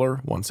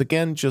 Taylor, once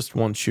again, just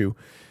wants you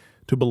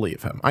to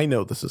believe him. I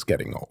know this is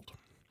getting old.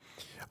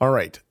 All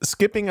right,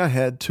 skipping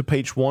ahead to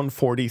page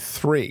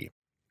 143.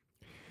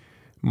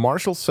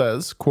 Marshall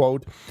says,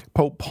 quote,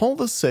 Pope Paul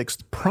VI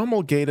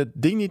promulgated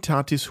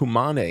Dignitatis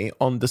Humanae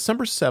on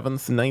December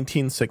 7th,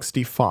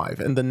 1965,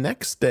 and the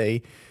next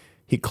day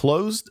he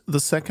closed the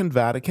Second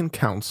Vatican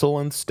Council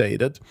and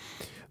stated,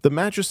 the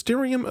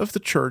magisterium of the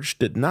Church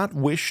did not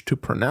wish to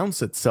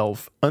pronounce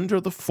itself under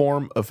the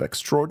form of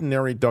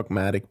extraordinary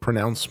dogmatic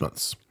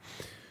pronouncements.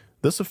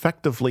 This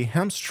effectively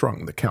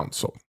hamstrung the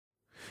Council.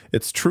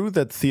 It's true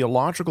that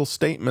theological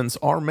statements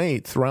are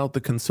made throughout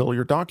the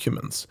conciliar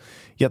documents,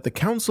 yet the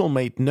Council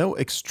made no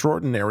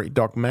extraordinary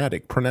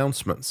dogmatic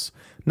pronouncements.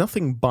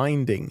 Nothing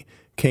binding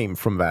came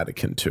from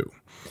Vatican II.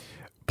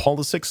 Paul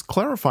VI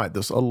clarified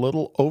this a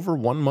little over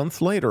 1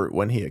 month later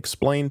when he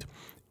explained,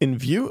 in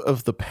view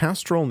of the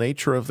pastoral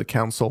nature of the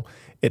Council,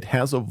 it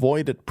has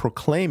avoided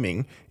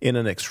proclaiming in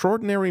an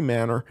extraordinary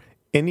manner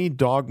any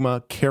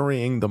dogma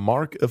carrying the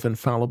mark of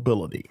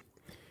infallibility.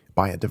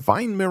 By a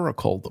divine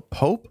miracle, the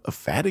Pope of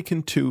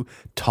Vatican II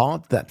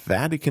taught that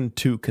Vatican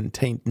II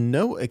contained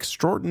no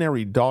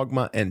extraordinary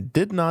dogma and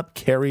did not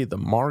carry the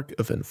mark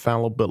of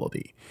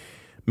infallibility,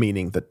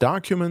 meaning the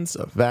documents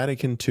of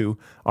Vatican II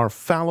are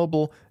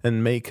fallible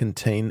and may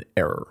contain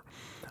error.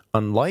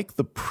 Unlike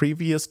the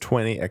previous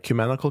 20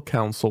 ecumenical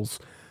councils,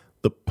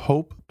 the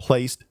Pope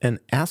placed an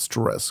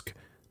asterisk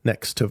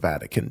next to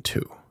Vatican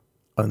II,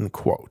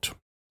 unquote.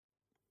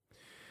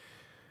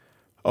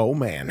 Oh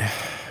man,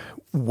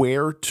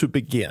 where to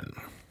begin?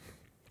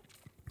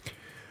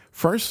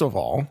 First of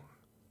all,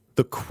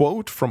 the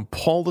quote from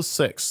Paul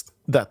VI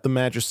that the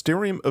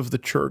magisterium of the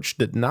Church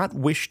did not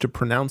wish to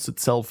pronounce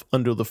itself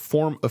under the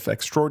form of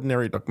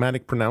extraordinary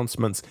dogmatic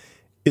pronouncements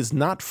is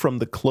not from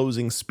the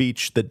closing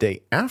speech the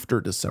day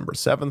after December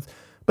 7th,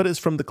 but is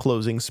from the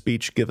closing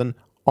speech given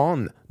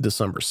on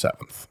December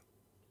 7th.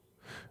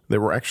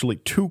 There were actually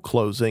 2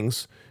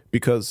 closings,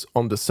 because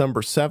on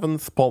December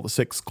 7th, Paul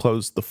VI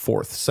closed the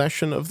 4th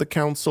session of the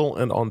council,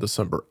 and on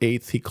December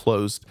 8th, he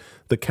closed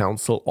the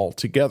council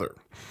altogether.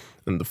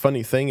 And the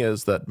funny thing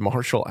is that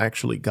Marshall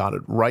actually got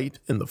it right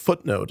in the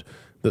footnote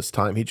this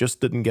time. He just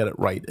didn't get it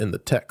right in the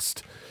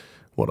text.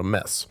 What a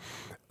mess.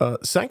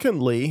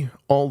 Secondly,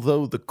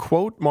 although the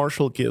quote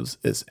Marshall gives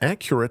is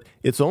accurate,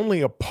 it's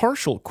only a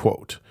partial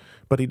quote,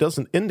 but he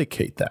doesn't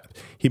indicate that.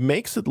 He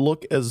makes it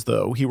look as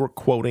though he were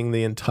quoting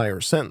the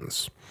entire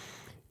sentence.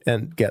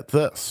 And get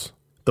this,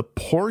 the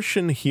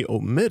portion he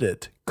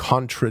omitted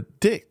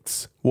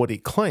contradicts what he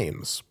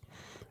claims.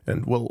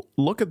 And we'll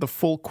look at the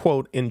full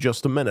quote in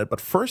just a minute,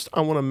 but first I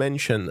want to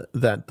mention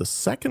that the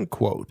second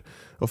quote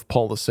of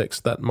Paul VI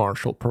that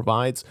Marshall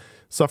provides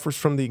suffers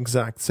from the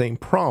exact same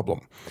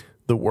problem.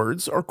 The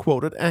words are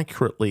quoted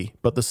accurately,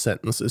 but the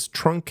sentence is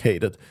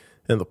truncated,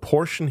 and the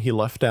portion he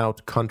left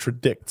out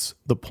contradicts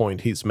the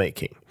point he's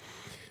making.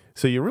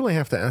 So you really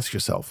have to ask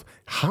yourself,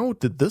 how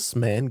did this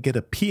man get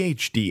a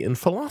PhD in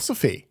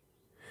philosophy?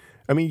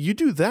 I mean, you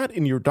do that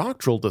in your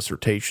doctoral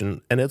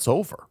dissertation, and it's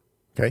over.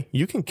 Okay?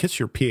 You can kiss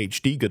your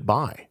PhD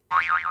goodbye.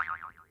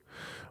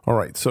 All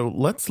right, so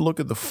let's look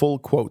at the full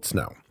quotes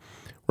now.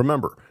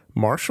 Remember,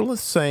 Marshall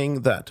is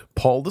saying that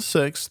Paul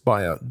VI,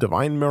 by a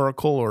divine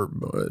miracle or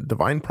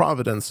divine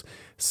providence,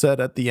 said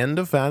at the end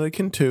of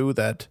Vatican II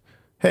that,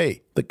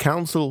 hey, the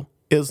council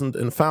isn't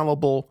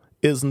infallible,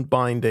 isn't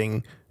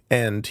binding,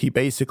 and he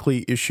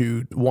basically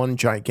issued one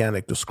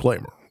gigantic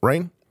disclaimer,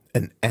 right?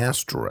 An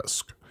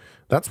asterisk.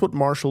 That's what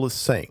Marshall is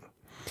saying.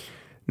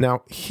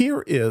 Now,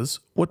 here is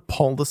what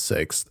Paul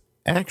VI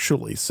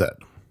actually said.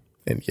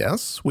 And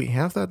yes, we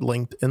have that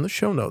linked in the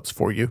show notes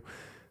for you,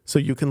 so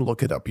you can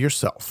look it up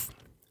yourself.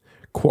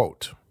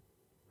 Quote,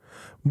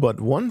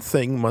 "But one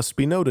thing must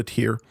be noted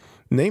here,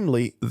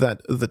 namely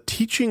that the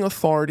teaching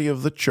authority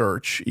of the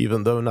Church,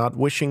 even though not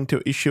wishing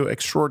to issue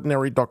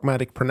extraordinary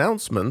dogmatic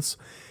pronouncements,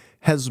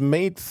 has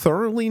made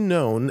thoroughly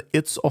known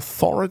its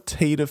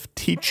authoritative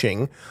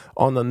teaching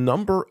on a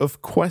number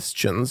of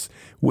questions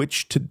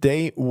which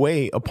today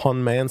weigh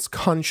upon man's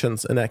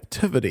conscience and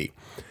activity,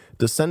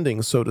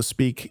 descending, so to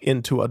speak,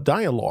 into a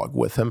dialogue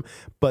with him,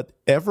 but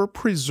ever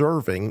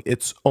preserving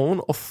its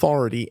own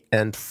authority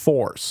and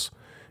force.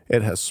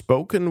 It has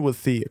spoken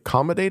with the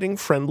accommodating,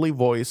 friendly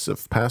voice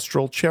of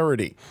pastoral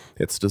charity.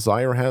 Its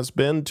desire has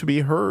been to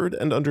be heard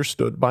and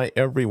understood by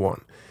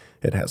everyone.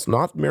 It has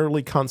not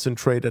merely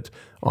concentrated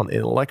on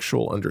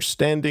intellectual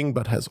understanding,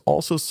 but has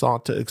also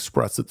sought to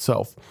express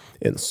itself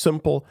in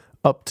simple,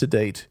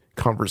 up-to-date,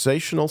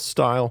 conversational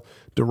style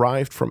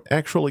derived from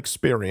actual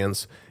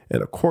experience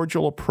and a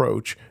cordial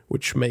approach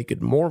which make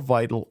it more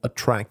vital,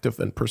 attractive,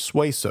 and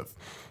persuasive.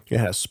 It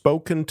has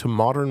spoken to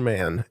modern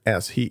man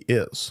as he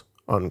is."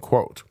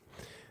 Unquote.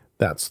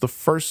 That's the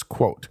first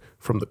quote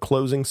from the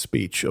closing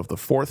speech of the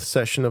fourth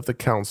session of the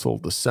Council,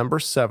 December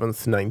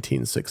 7th,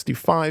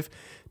 1965,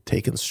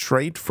 taken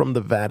straight from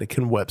the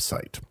Vatican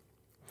website.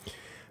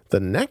 The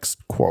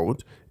next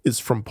quote is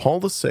from Paul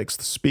VI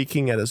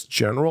speaking at his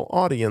general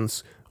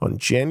audience on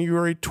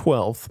January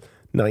 12th,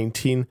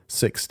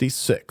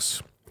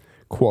 1966.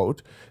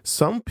 Quote,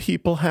 "Some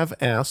people have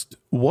asked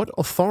what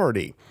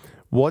authority,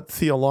 what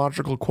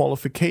theological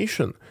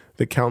qualification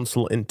the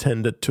Council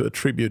intended to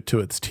attribute to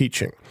its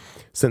teaching,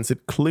 since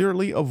it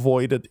clearly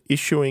avoided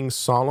issuing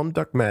solemn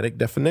dogmatic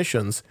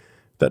definitions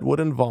that would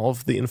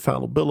involve the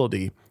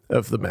infallibility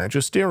of the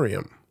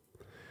magisterium.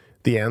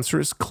 The answer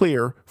is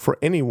clear for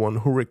anyone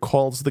who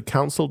recalls the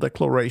Council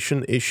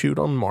declaration issued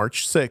on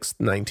March 6,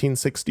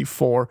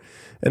 1964,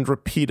 and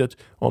repeated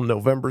on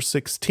November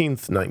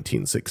 16,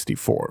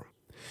 1964.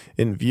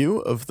 In view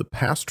of the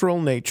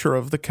pastoral nature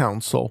of the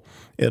Council,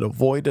 it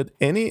avoided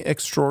any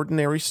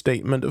extraordinary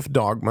statement of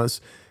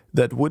dogmas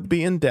that would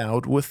be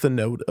endowed with the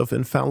note of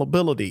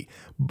infallibility,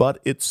 but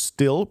it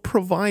still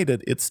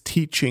provided its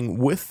teaching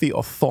with the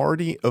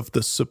authority of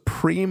the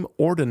supreme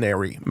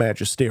ordinary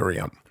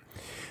magisterium.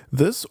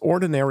 This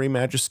ordinary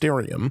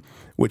magisterium,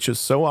 which is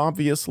so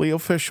obviously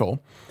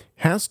official,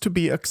 has to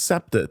be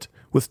accepted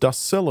with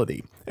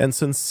docility and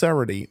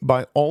sincerity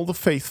by all the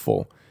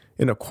faithful,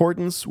 in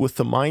accordance with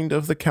the mind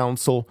of the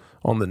Council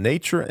on the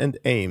nature and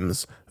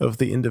aims of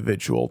the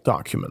individual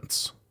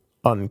documents."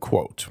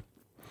 Unquote.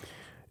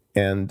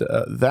 And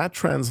that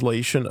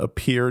translation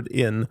appeared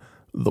in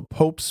The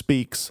Pope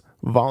Speaks,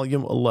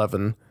 Volume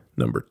 11,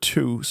 Number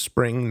 2,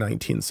 Spring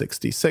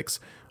 1966,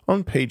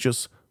 on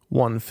pages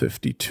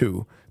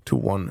 152 to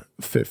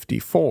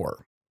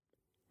 154.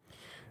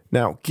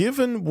 Now,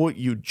 given what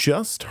you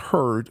just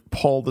heard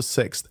Paul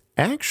VI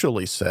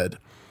actually said,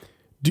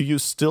 do you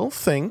still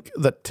think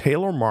that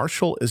Taylor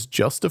Marshall is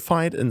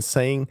justified in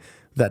saying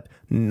that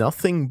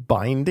nothing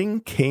binding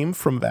came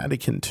from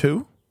Vatican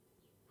II?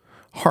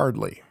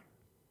 Hardly.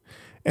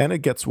 And it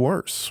gets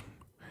worse.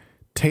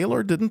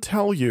 Taylor didn't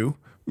tell you,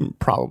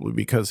 probably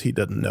because he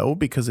didn't know,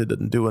 because he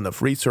didn't do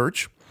enough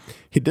research,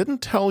 he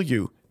didn't tell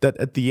you that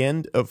at the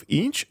end of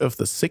each of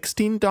the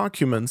 16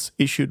 documents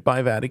issued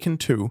by Vatican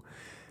II,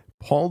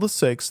 Paul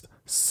VI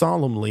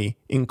solemnly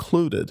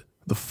included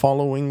the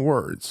following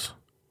words,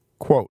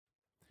 quote,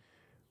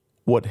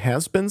 "What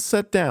has been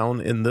set down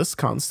in this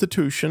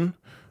Constitution,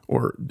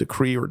 or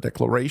decree or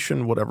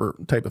declaration, whatever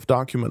type of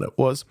document it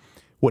was,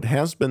 what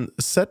has been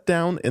set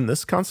down in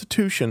this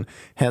Constitution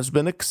has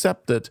been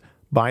accepted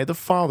by the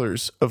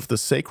Fathers of the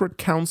Sacred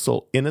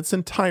Council in its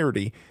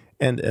entirety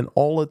and in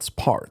all its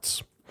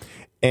parts.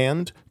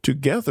 And,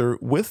 together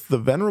with the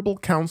Venerable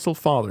Council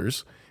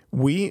Fathers,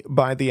 we,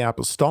 by the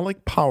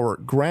apostolic power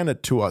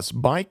granted to us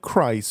by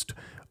Christ,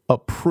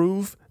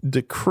 approve,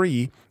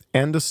 decree,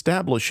 and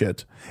establish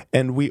it,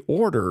 and we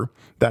order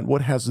that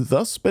what has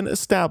thus been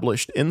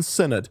established in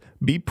Synod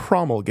be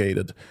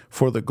promulgated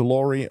for the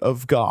glory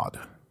of God."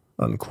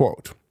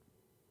 Unquote.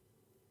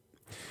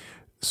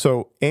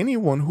 So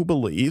anyone who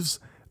believes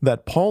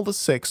that Paul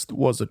VI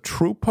was a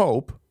true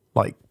pope,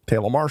 like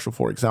Taylor Marshall,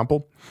 for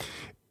example,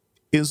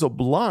 is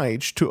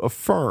obliged to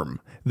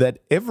affirm that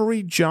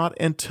every jot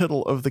and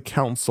tittle of the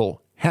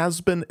council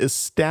has been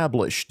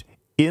established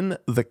in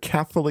the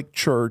Catholic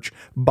Church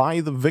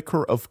by the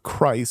Vicar of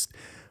Christ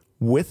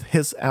with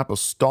his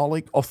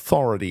apostolic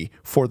authority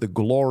for the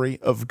glory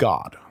of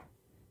God.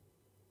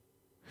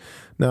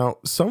 Now,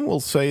 some will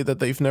say that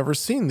they've never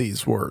seen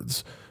these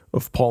words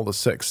of Paul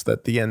VI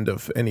at the end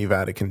of any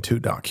Vatican II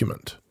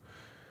document.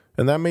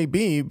 And that may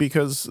be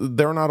because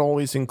they're not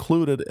always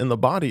included in the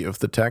body of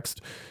the text,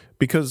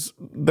 because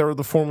they're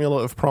the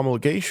formula of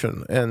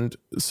promulgation, and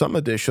some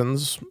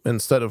editions,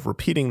 instead of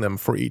repeating them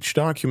for each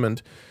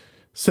document,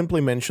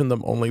 simply mention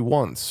them only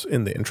once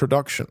in the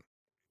introduction.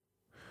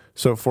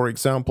 So, for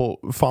example,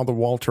 Father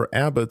Walter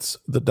Abbott's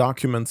The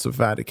Documents of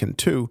Vatican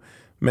II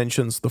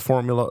mentions the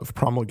formula of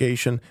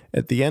promulgation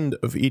at the end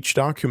of each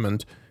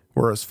document,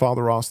 whereas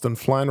Father Austin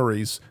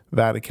Flannery's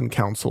Vatican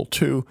Council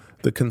II,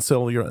 the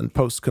conciliar and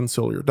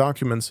post-conciliar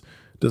documents,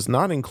 does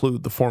not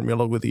include the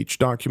formula with each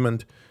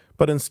document,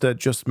 but instead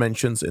just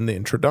mentions in the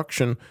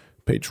introduction,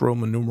 page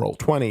Roman numeral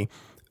 20,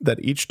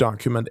 that each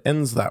document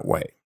ends that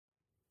way.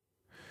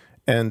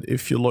 And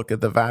if you look at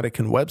the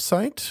Vatican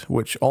website,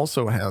 which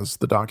also has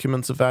the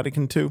documents of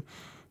Vatican II,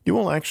 you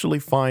will actually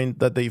find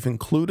that they've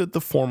included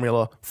the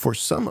formula for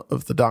some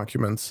of the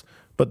documents,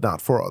 but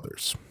not for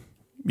others.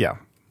 Yeah,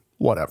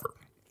 whatever.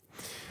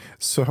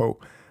 So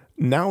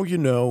now you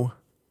know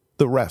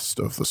the rest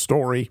of the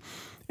story,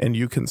 and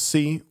you can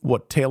see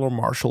what Taylor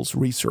Marshall's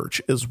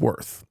research is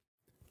worth.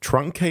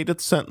 Truncated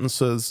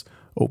sentences,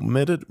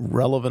 omitted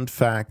relevant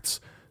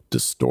facts,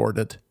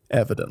 distorted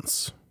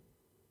evidence.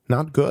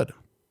 Not good.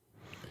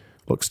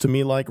 Looks to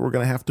me like we're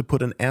going to have to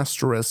put an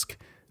asterisk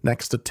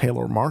next to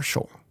Taylor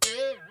Marshall.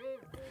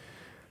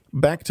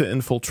 Back to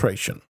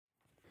infiltration.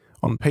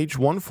 On page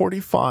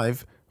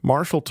 145,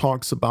 Marshall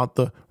talks about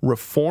the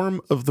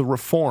reform of the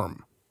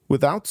reform,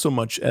 without so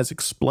much as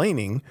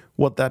explaining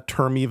what that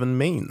term even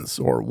means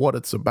or what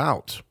it's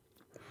about.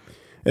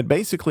 It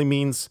basically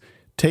means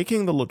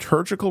taking the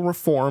liturgical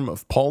reform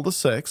of Paul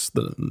VI,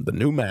 the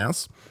new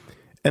Mass,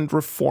 and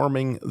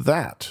reforming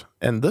that,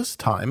 and this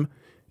time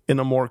in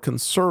a more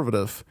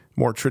conservative,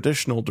 more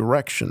traditional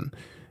direction,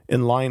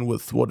 in line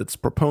with what its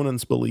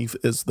proponents believe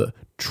is the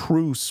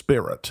true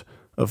spirit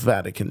of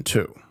Vatican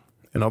II.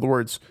 In other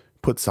words,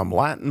 put some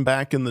Latin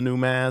back in the new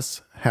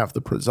Mass, have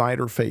the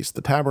presider face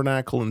the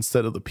tabernacle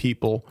instead of the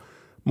people,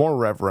 more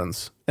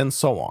reverence, and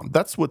so on.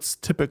 That's what's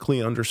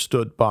typically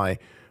understood by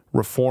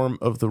reform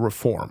of the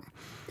reform,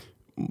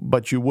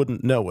 but you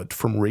wouldn't know it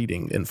from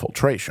reading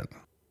Infiltration.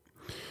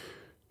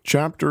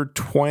 Chapter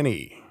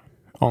 20,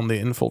 on the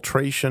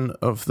infiltration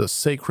of the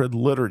sacred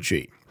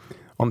liturgy.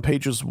 On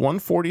pages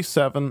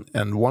 147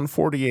 and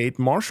 148,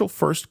 Marshall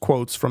first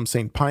quotes from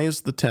St.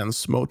 Pius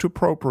X's Motu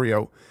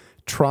Proprio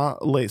Tra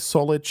le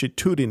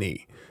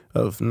Sollecitudini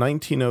of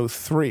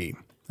 1903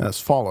 as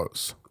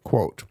follows,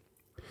 quote,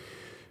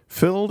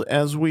 "Filled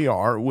as we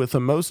are with a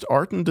most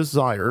ardent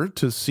desire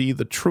to see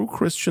the true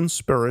Christian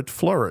spirit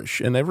flourish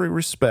in every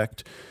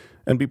respect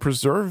and be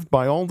preserved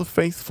by all the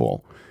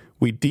faithful,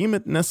 we deem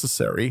it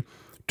necessary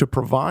to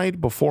provide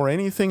before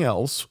anything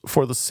else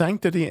for the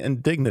sanctity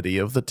and dignity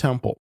of the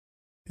temple,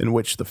 in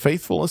which the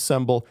faithful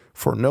assemble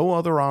for no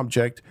other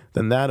object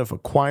than that of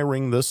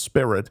acquiring this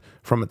spirit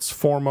from its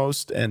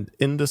foremost and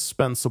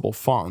indispensable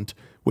font,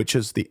 which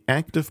is the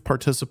active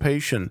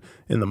participation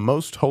in the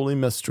most holy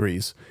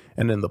mysteries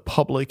and in the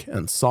public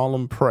and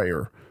solemn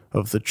prayer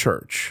of the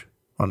Church."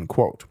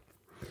 Unquote.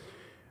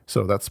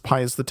 So that's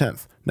Pius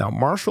X. Now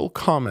Marshall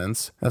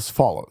comments as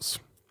follows,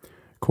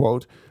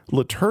 quote,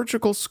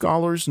 "Liturgical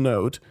scholars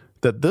note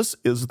that this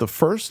is the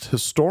first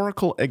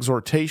historical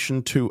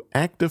exhortation to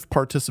active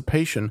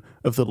participation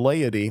of the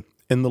laity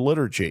in the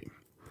liturgy.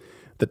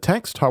 The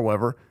text,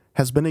 however,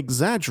 has been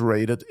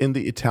exaggerated in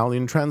the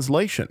Italian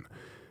translation,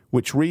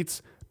 which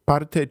reads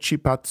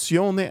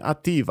partecipazione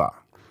attiva,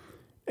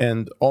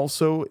 and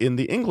also in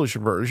the English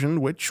version,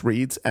 which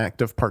reads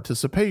active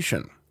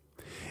participation.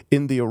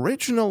 In the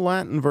original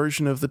Latin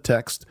version of the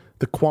text,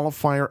 the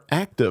qualifier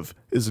active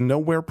is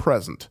nowhere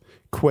present,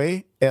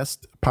 quae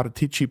est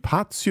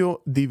participatio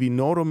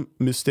divinorum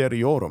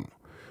mysteriorum,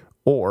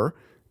 or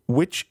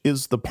which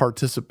is the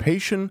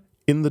participation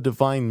in the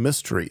divine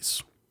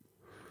mysteries.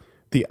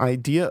 The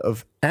idea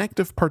of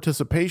active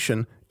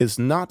participation is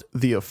not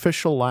the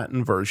official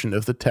Latin version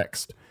of the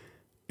text.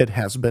 It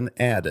has been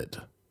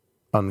added."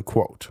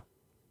 Unquote.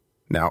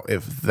 Now,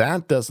 if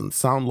that doesn't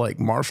sound like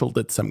Marshall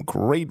did some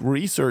great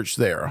research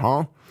there,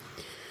 huh?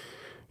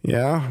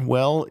 Yeah,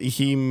 well,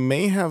 he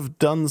may have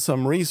done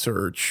some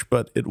research,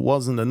 but it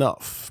wasn't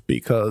enough,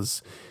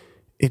 because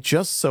it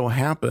just so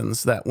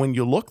happens that when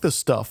you look the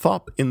stuff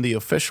up in the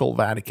official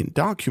Vatican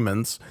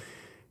documents,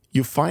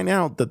 you find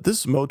out that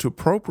this motu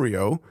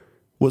proprio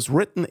was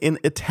written in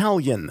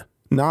Italian,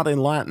 not in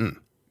Latin.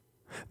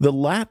 The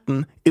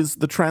Latin is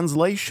the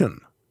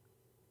translation.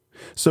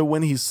 So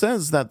when he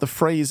says that the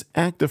phrase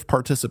active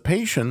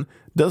participation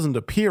doesn't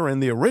appear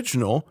in the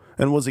original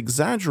and was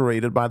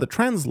exaggerated by the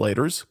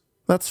translators,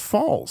 that's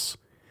false.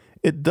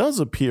 It does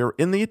appear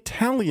in the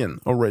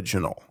Italian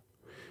original.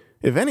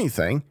 If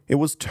anything, it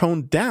was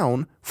toned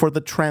down for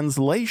the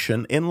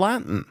translation in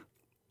Latin.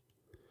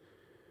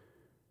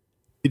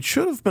 It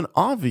should have been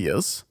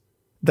obvious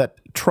that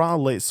Tra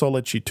le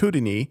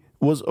sollecitudini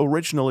was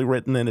originally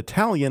written in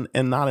Italian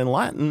and not in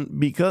Latin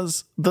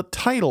because the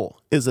title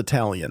is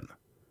Italian.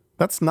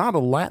 That's not a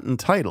Latin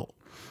title.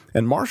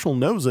 And Marshall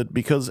knows it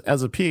because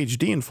as a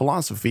PhD in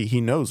philosophy, he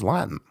knows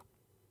Latin.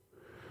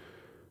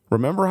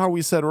 Remember how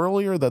we said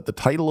earlier that the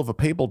title of a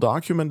papal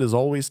document is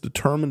always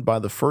determined by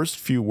the first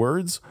few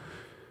words?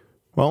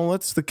 Well,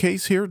 that's the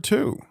case here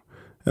too.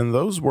 And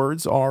those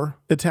words are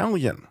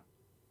Italian.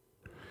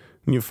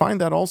 And you find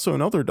that also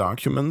in other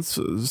documents,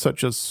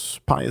 such as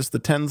Pius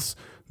X's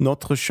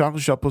Notre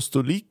Charge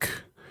Apostolique,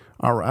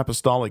 our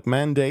apostolic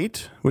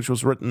mandate, which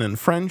was written in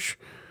French,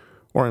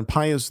 or in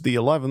Pius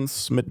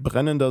XI's Mit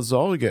brennender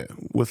Sorge,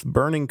 with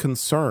burning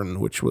concern,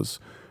 which was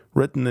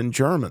written in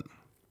German.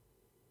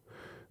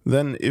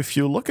 Then, if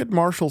you look at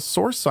Marshall's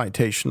source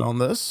citation on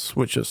this,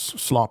 which is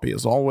sloppy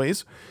as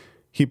always,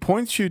 he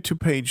points you to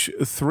page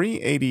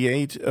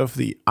 388 of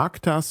the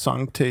Acta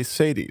Sanctae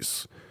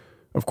Sedis.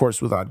 Of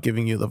course, without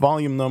giving you the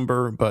volume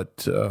number,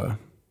 but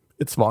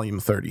it's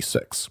volume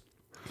 36.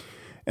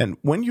 And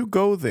when you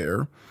go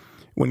there,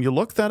 when you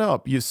look that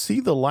up, you see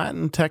the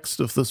Latin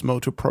text of this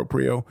motu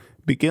proprio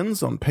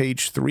begins on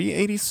page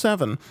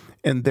 387,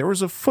 and there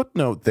is a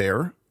footnote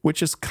there,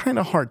 which is kind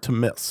of hard to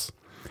miss.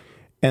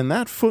 And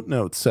that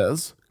footnote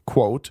says,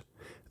 quote,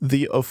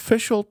 "The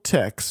official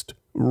text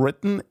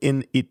written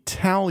in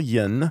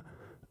Italian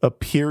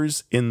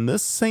appears in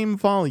this same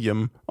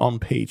volume on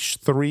page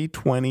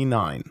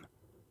 329,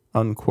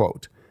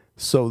 unquote."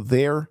 So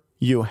there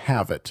you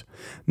have it.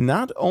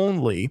 Not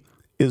only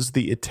is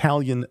the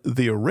Italian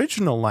the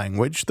original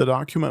language the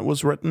document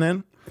was written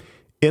in,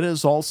 it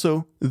is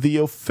also the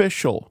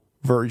official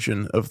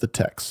version of the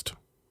text.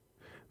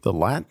 The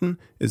Latin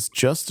is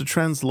just a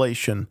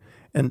translation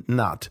and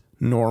not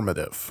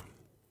normative.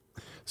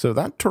 So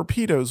that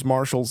torpedoes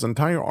Marshall's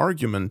entire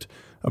argument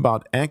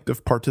about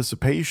active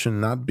participation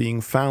not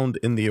being found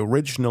in the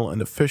original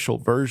and official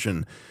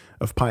version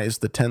of Pius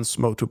X's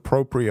motu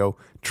proprio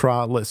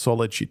Tra le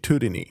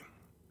sollecitudini.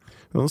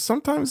 Well,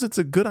 sometimes it's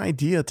a good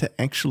idea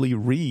to actually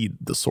read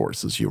the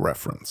sources you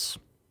reference.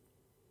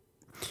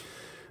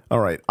 All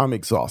right, I'm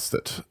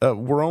exhausted.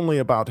 We're only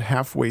about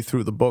halfway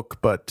through the book,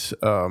 but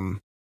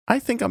I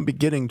think I'm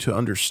beginning to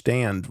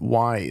understand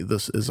why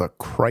this is a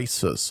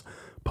crisis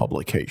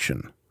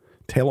publication.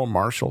 Taylor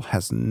Marshall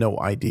has no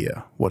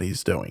idea what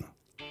he's doing.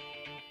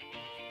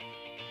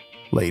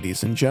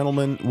 Ladies and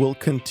gentlemen, we'll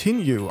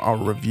continue our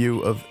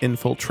review of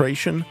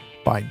Infiltration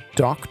by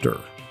Dr.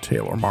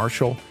 Taylor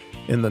Marshall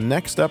in the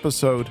next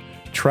episode,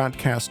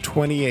 Tradcast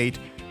 28,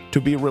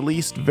 to be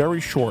released very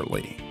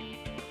shortly.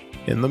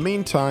 In the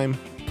meantime,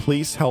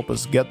 please help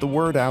us get the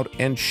word out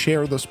and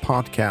share this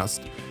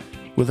podcast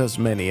with as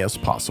many as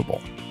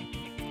possible.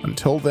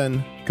 Until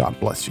then, God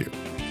bless you.